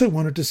also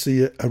wanted to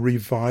see a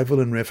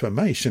revival and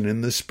reformation in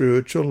the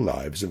spiritual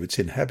lives of its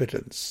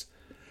inhabitants.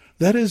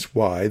 That is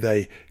why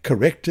they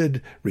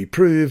corrected,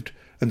 reproved,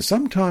 and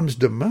sometimes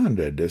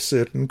demanded a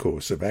certain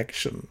course of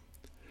action.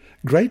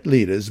 Great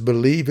leaders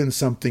believe in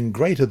something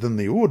greater than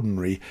the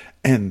ordinary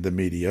and the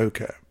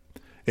mediocre.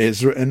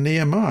 Ezra and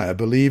Nehemiah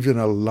believed in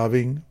a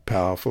loving,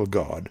 powerful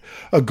God,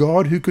 a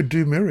God who could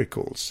do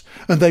miracles,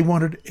 and they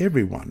wanted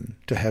everyone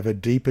to have a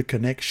deeper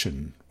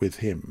connection with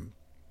him.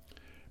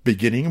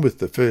 Beginning with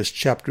the first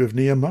chapter of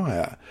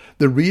Nehemiah,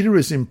 the reader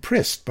is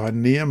impressed by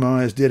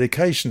Nehemiah's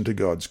dedication to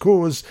God's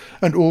cause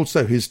and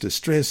also his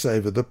distress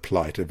over the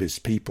plight of his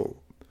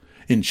people.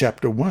 In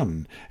chapter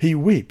 1, he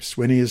weeps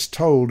when he is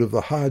told of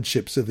the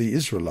hardships of the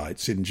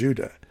Israelites in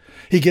Judah.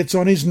 He gets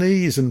on his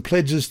knees and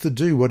pledges to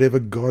do whatever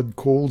God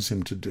calls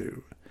him to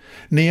do.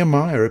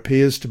 Nehemiah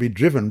appears to be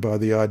driven by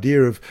the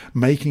idea of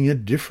making a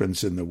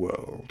difference in the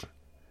world.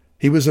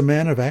 He was a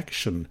man of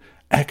action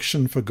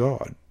for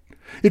God.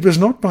 It was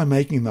not by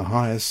making the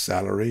highest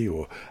salary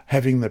or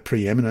having the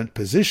preeminent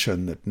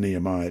position that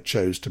Nehemiah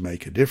chose to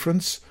make a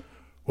difference,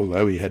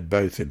 although he had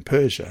both in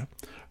Persia,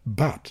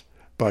 but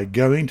by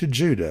going to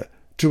Judah,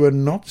 to a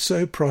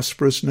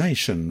not-so-prosperous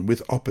nation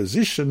with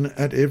opposition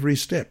at every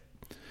step.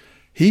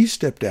 He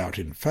stepped out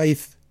in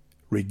faith,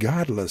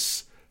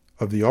 regardless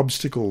of the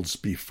obstacles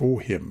before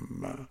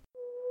him.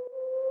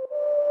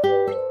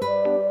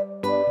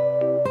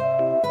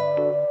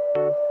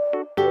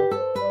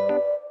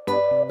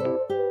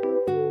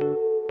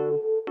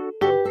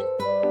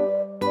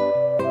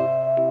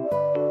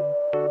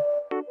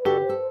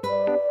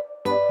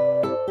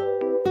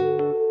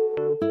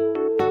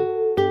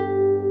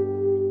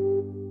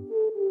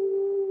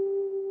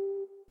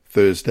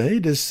 Thursday,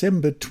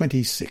 December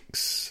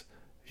 26.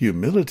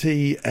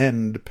 Humility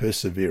and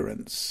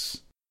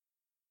Perseverance.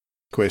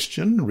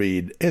 Question.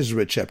 Read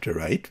Ezra chapter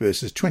 8,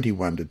 verses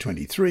 21 to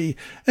 23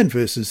 and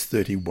verses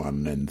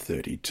 31 and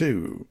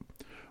 32.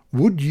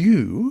 Would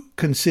you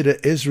consider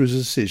Ezra's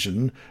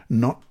decision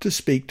not to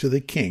speak to the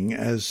king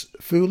as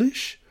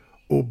foolish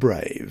or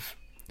brave?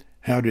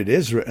 How did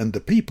Ezra and the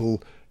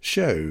people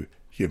show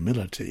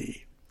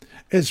humility?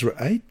 Ezra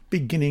 8,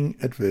 beginning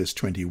at verse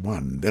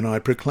 21. Then I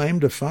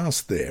proclaimed a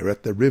fast there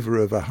at the river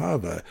of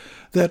Ahava,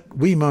 that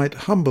we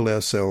might humble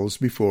ourselves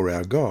before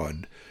our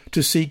God,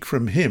 to seek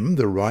from him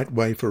the right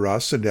way for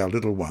us and our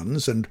little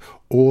ones and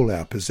all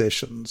our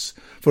possessions.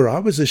 For I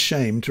was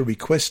ashamed to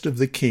request of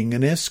the king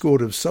an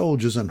escort of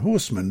soldiers and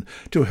horsemen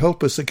to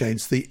help us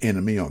against the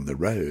enemy on the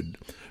road,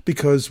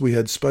 because we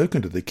had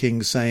spoken to the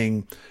king,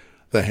 saying,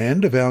 The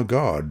hand of our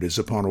God is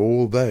upon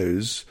all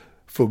those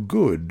for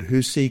good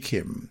who seek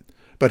him,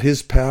 but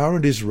his power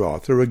and his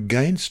wrath are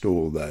against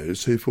all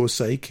those who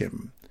forsake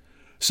him.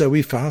 So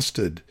we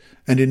fasted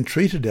and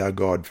entreated our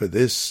God for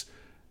this,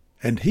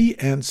 and he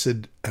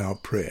answered our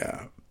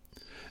prayer.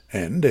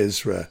 And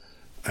Ezra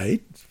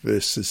 8,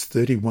 verses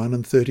 31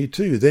 and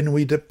 32. Then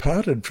we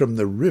departed from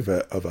the river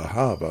of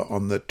Ahava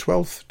on the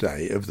 12th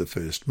day of the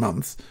first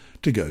month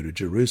to go to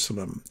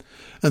Jerusalem.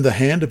 And the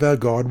hand of our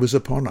God was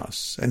upon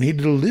us, and he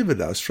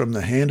delivered us from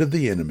the hand of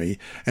the enemy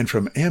and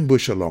from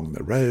ambush along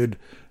the road.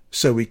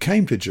 So we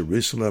came to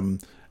Jerusalem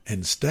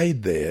and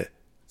stayed there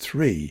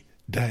 3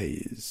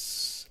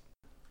 days.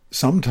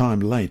 Sometime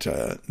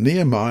later,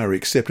 Nehemiah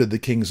accepted the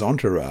king's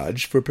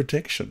entourage for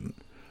protection.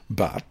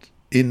 But,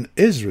 in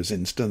Ezra's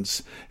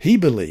instance, he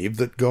believed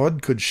that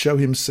God could show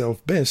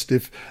himself best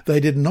if they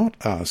did not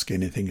ask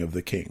anything of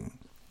the king.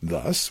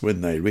 Thus,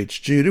 when they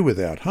reached Judah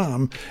without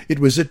harm, it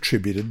was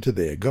attributed to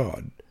their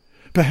God.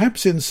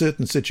 Perhaps in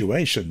certain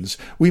situations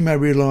we may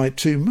rely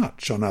too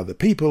much on other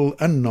people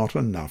and not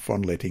enough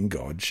on letting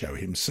God show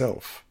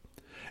himself.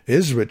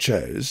 Ezra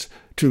chose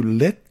to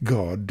let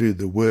God do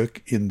the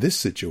work in this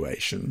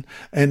situation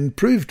and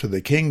prove to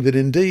the king that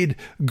indeed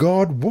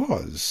God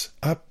was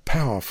a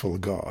powerful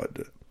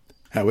God.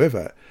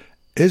 However,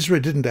 Ezra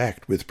didn't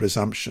act with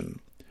presumption.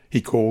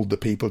 He called the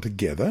people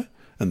together,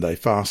 and they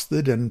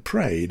fasted and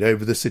prayed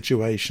over the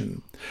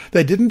situation.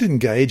 They didn't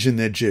engage in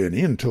their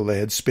journey until they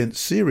had spent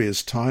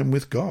serious time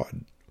with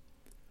God.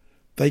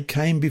 They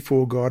came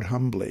before God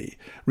humbly,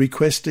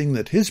 requesting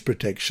that his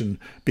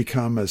protection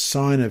become a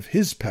sign of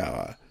his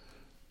power,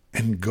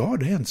 and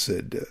God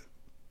answered.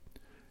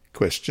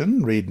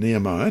 Question. Read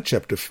Nehemiah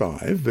chapter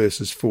 5,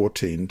 verses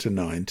 14 to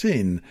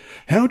 19.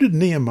 How did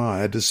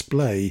Nehemiah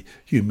display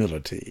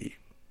humility?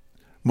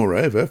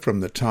 Moreover, from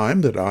the time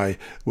that I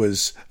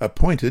was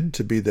appointed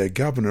to be their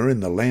governor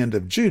in the land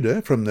of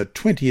Judah, from the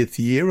 20th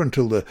year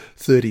until the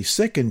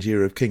 32nd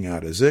year of King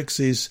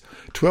Artaxerxes,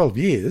 12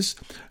 years,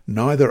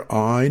 neither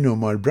I nor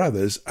my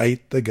brothers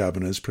ate the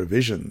governor's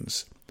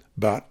provisions.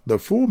 But the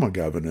former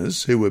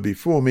governors who were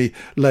before me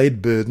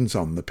laid burdens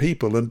on the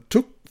people, and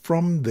took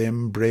from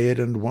them bread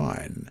and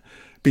wine,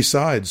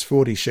 besides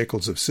 40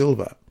 shekels of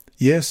silver.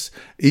 Yes,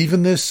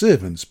 even their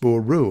servants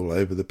bore rule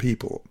over the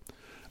people.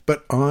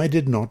 But I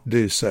did not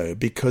do so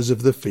because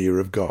of the fear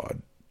of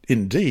God.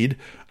 Indeed,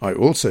 I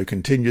also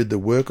continued the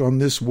work on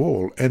this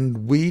wall,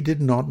 and we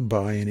did not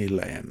buy any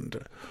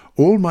land.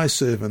 All my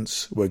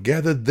servants were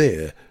gathered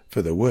there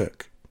for the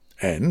work.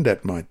 And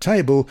at my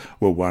table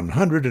were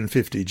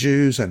 150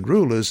 Jews and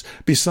rulers,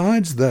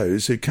 besides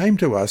those who came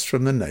to us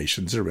from the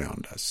nations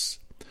around us.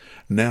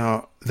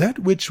 Now that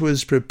which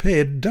was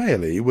prepared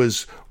daily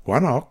was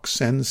 1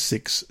 ox and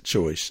 6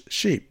 choice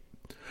sheep.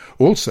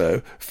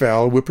 Also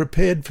fowl were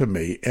prepared for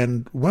me,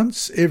 and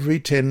once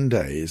every 10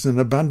 days an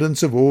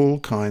abundance of all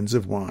kinds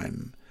of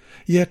wine.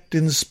 Yet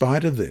in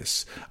spite of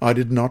this I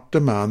did not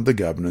demand the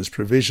governor's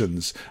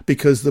provisions,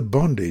 because the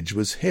bondage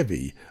was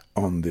heavy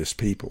on this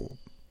people.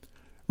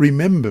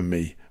 Remember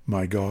me,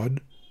 my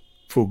God,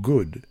 for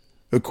good,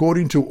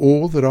 according to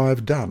all that I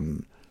have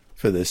done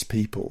for this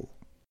people.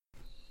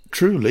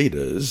 True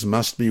leaders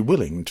must be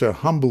willing to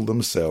humble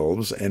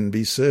themselves and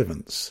be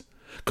servants.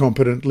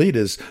 Competent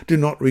leaders do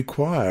not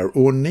require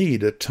or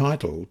need a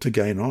title to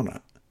gain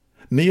honour.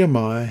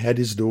 Nehemiah had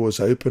his doors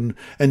open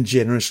and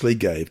generously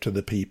gave to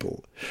the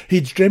people. He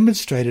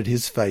demonstrated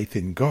his faith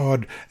in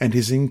God, and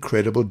his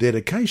incredible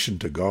dedication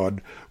to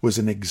God was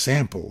an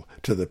example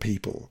to the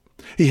people.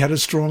 He had a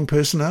strong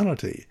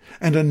personality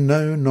and a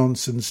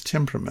no-nonsense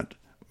temperament,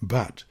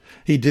 but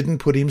he didn't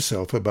put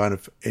himself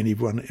above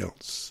anyone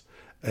else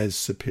as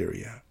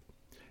superior.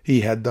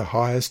 He had the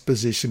highest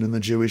position in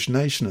the Jewish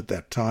nation at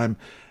that time,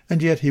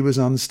 and yet he was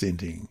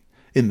unstinting.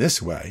 In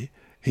this way,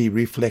 he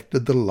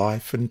reflected the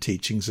life and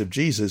teachings of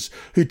Jesus,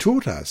 who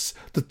taught us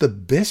that the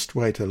best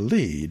way to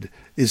lead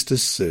is to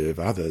serve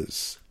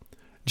others.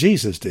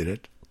 Jesus did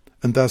it,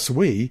 and thus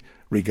we,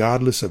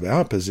 regardless of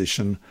our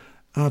position,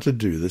 are to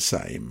do the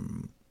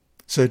same.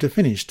 So to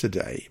finish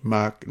today,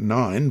 Mark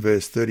 9,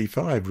 verse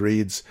 35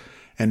 reads,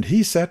 And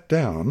he sat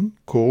down,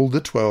 called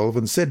the 12,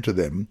 and said to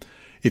them,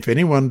 If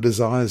anyone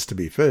desires to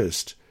be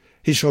first,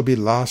 he shall be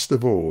last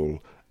of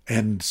all,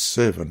 and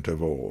servant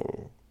of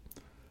all.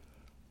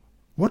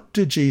 What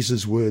do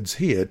Jesus' words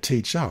here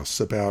teach us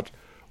about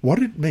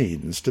what it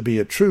means to be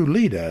a true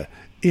leader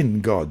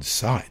in God's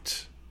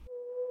sight?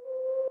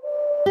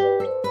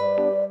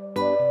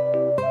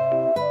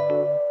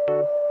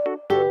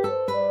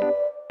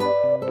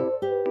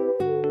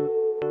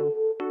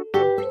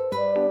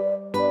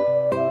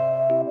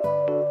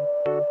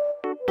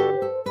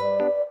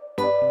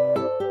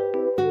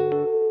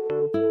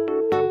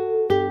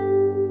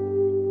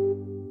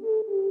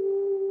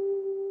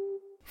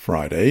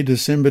 Friday,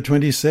 December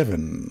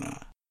 27.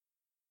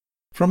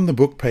 From the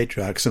book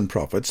Patriarchs and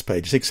Prophets,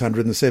 page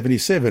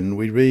 677,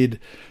 we read,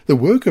 "The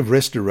work of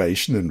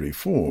restoration and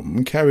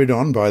reform carried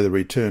on by the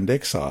returned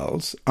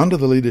exiles under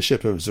the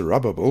leadership of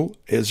Zerubbabel,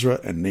 Ezra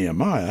and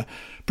Nehemiah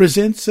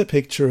presents a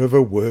picture of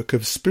a work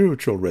of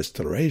spiritual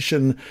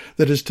restoration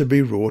that is to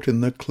be wrought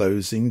in the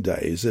closing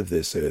days of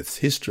this earth's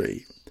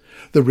history.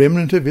 The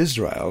remnant of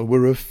Israel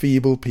were a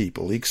feeble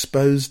people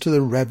exposed to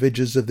the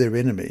ravages of their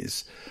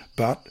enemies,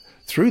 but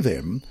through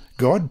them,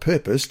 God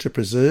purposed to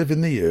preserve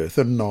in the earth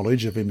a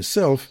knowledge of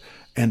himself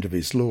and of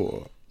his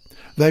law.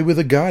 They were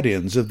the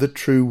guardians of the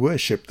true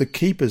worship, the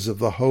keepers of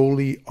the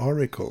holy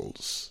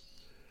oracles.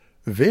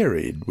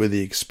 Varied were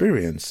the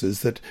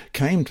experiences that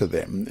came to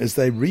them as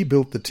they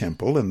rebuilt the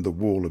temple and the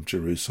wall of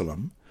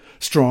Jerusalem.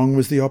 Strong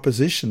was the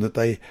opposition that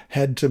they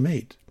had to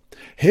meet.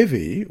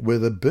 Heavy were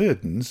the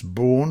burdens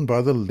borne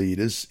by the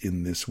leaders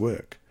in this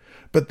work.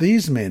 But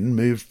these men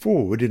moved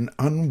forward in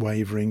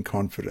unwavering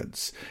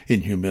confidence,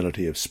 in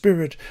humility of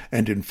spirit,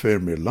 and in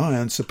firm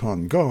reliance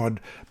upon God,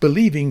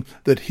 believing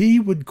that he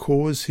would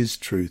cause his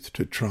truth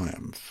to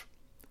triumph.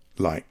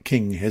 Like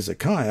King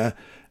Hezekiah,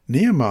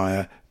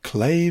 Nehemiah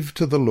clave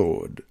to the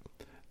Lord,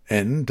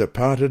 and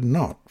departed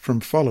not from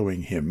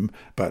following him,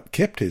 but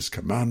kept his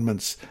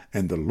commandments,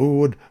 and the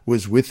Lord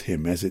was with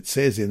him, as it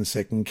says in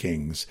 2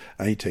 Kings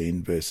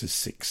 18, verses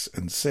 6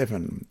 and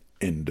 7.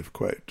 End of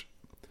quote.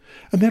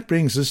 And that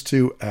brings us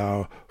to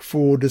our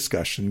 4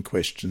 discussion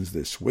questions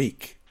this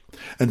week.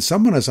 And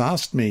someone has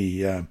asked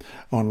me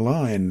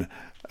online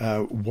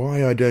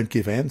why I don't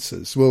give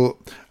answers. Well,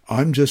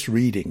 I'm just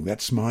reading.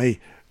 That's my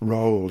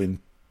role in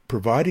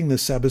providing the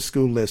Sabbath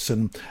school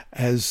lesson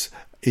as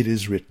it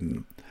is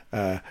written.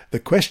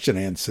 The question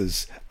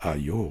answers are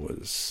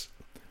yours.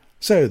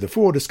 So the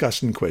 4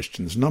 discussion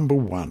questions. Number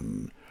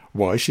 1,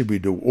 why should we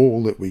do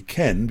all that we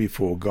can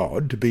before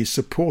God to be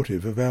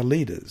supportive of our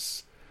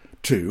leaders?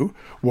 2,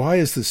 why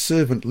is the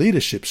servant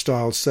leadership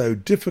style so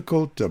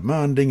difficult,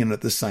 demanding, and at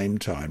the same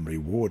time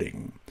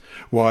rewarding?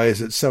 Why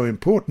is it so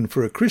important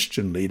for a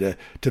Christian leader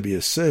to be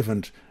a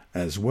servant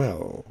as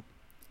well?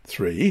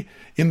 3,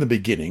 in the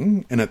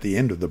beginning and at the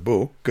end of the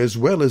book, as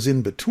well as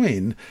in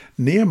between,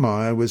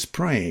 Nehemiah was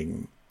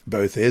praying.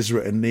 Both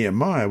Ezra and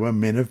Nehemiah were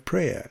men of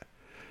prayer.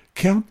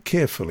 Count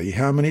carefully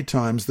how many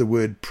times the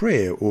word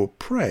prayer or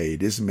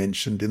prayed is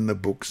mentioned in the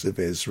books of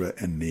Ezra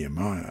and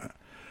Nehemiah.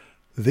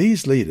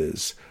 These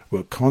leaders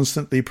were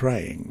constantly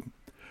praying.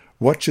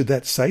 What should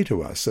that say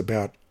to us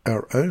about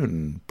our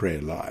own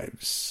prayer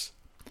lives?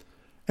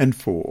 And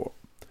 4,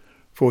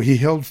 for he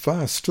held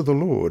fast to the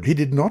Lord. He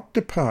did not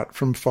depart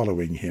from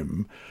following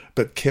him,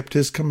 but kept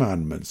his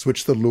commandments,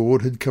 which the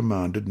Lord had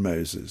commanded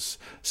Moses.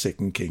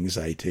 2 Kings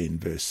 18,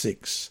 verse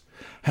 6.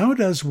 How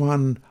does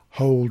one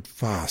hold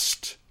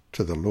fast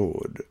to the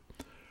Lord?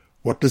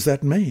 What does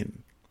that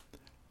mean?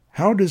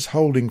 How does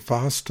holding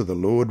fast to the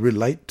Lord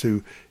relate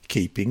to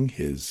keeping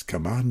his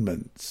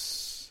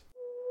commandments?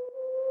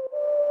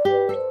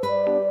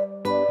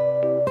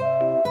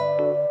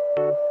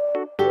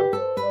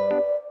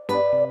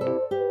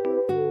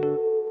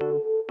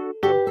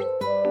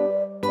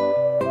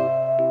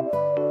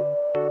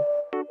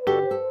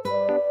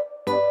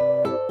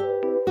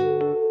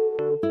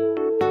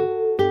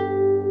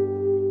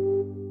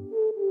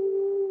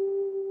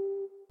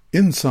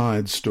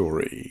 Inside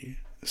Story.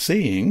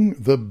 Seeing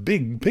the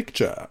Big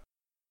Picture.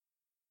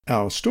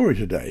 Our story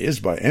today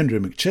is by Andrew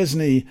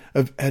McChesney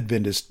of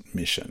Adventist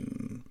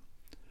Mission.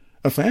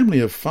 A family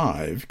of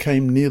 5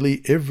 came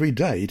nearly every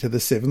day to the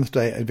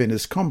Seventh-day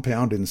Adventist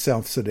compound in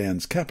South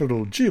Sudan's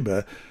capital,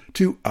 Juba,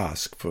 to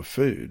ask for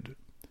food.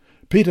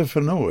 Peter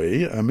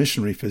Fenoy, a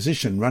missionary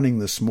physician running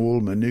the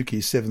small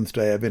Manuki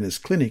Seventh-day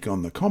Adventist clinic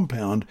on the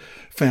compound,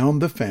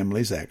 found the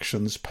family's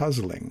actions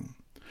puzzling.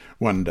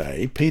 One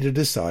day, Peter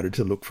decided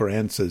to look for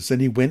answers, and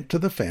he went to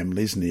the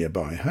family's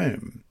nearby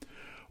home.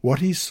 What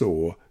he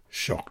saw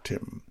shocked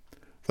him.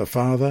 The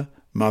father,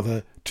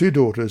 mother, 2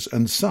 daughters,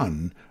 and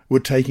son were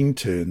taking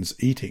turns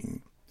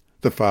eating.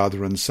 The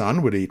father and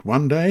son would eat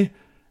one day,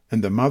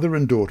 and the mother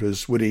and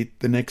daughters would eat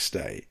the next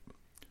day.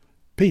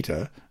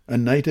 Peter, a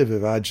native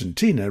of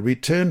Argentina,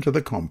 returned to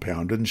the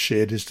compound and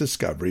shared his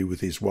discovery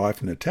with his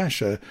wife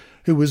Natasha,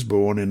 who was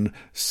born in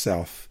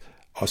South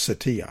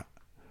Ossetia,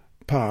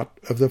 part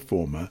of the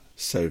former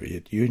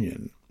Soviet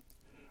Union.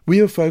 We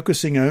are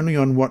focusing only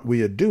on what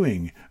we are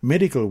doing,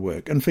 medical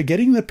work, and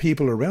forgetting the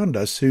people around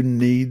us who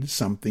need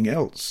something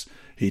else,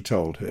 he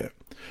told her.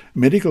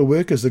 Medical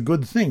work is a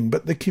good thing,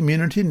 but the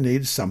community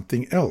needs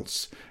something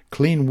else: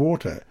 clean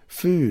water,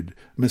 food,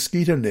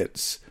 mosquito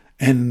nets,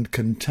 and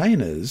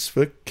containers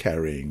for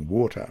carrying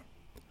water.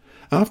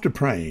 After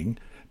praying,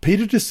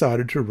 Peter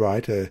decided to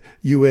write a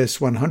US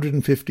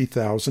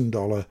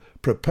 $150,000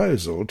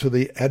 proposal to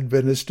the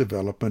Adventist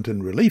Development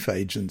and Relief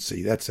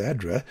Agency, that's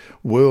ADRA,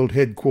 world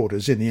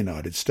headquarters in the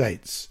United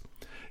States.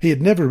 He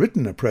had never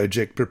written a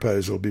project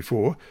proposal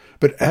before,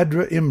 but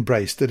ADRA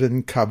embraced it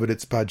and covered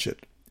its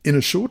budget. In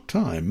a short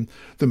time,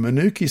 the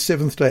Manuki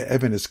Seventh-day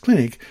Adventist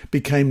Clinic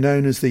became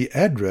known as the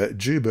ADRA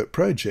Juba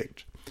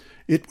Project.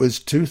 It was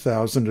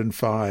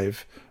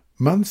 2005,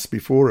 months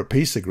before a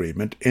peace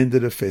agreement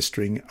ended a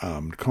festering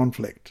armed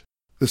conflict.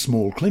 The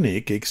small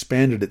clinic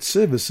expanded its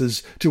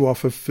services to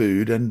offer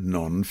food and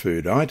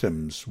non-food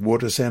items,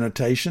 water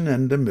sanitation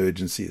and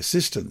emergency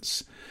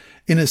assistance.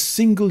 In a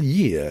single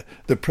year,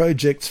 the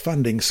project's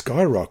funding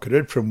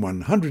skyrocketed from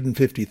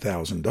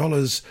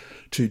 $150,000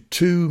 to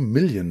 $2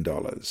 million.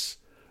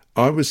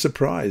 I was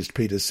surprised,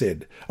 Peter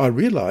said. I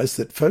realized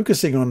that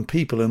focusing on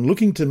people and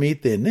looking to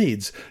meet their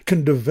needs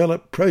can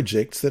develop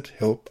projects that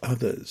help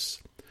others.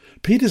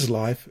 Peter's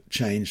life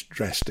changed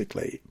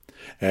drastically.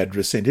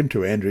 ADRA sent him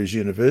to Andrews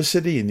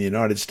University in the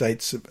United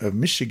States of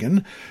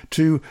Michigan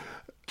to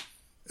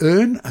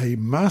earn a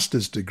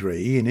master's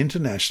degree in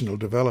international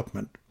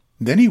development.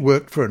 Then he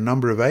worked for a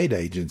number of aid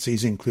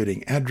agencies,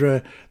 including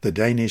ADRA, the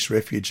Danish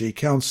Refugee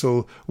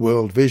Council,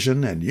 World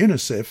Vision and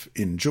UNICEF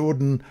in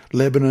Jordan,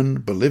 Lebanon,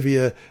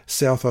 Bolivia,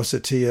 South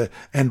Ossetia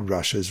and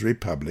Russia's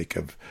Republic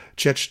of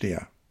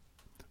Chechnya.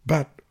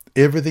 But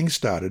everything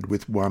started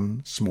with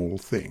one small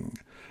thing: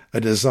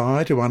 a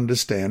desire to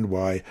understand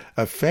why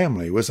a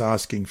family was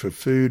asking for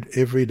food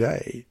every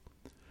day.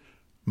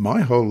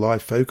 My whole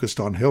life focused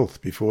on health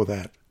before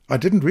that. I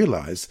didn't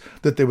realize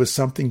that there was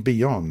something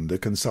beyond the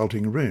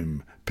consulting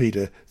room,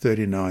 Peter,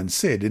 39,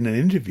 said in an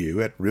interview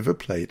at River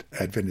Plate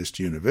Adventist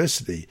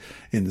University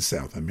in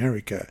South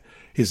America,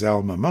 his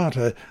alma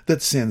mater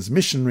that sends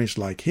missionaries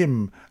like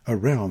him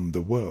around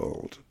the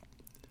world.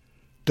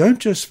 Don't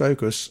just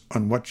focus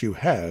on what you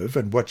have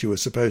and what you are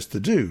supposed to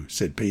do,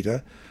 said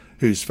Peter,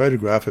 whose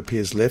photograph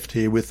appears left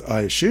here with,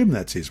 I assume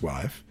that's his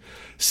wife.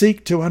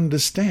 Seek to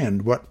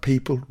understand what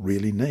people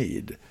really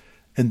need,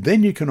 and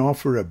then you can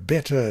offer a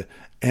better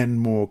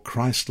and more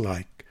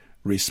Christ-like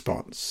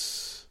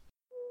response.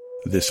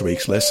 This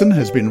week's lesson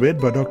has been read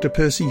by Dr.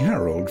 Percy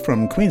Harold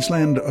from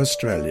Queensland,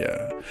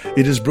 Australia.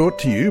 It is brought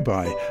to you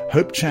by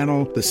Hope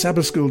Channel, the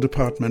Sabbath School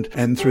Department,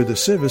 and through the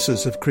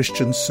services of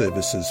Christian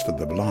Services for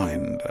the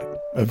Blind.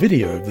 A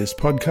video of this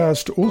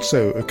podcast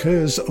also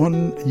occurs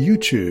on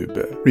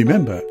YouTube.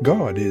 Remember,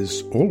 God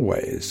is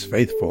always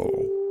faithful.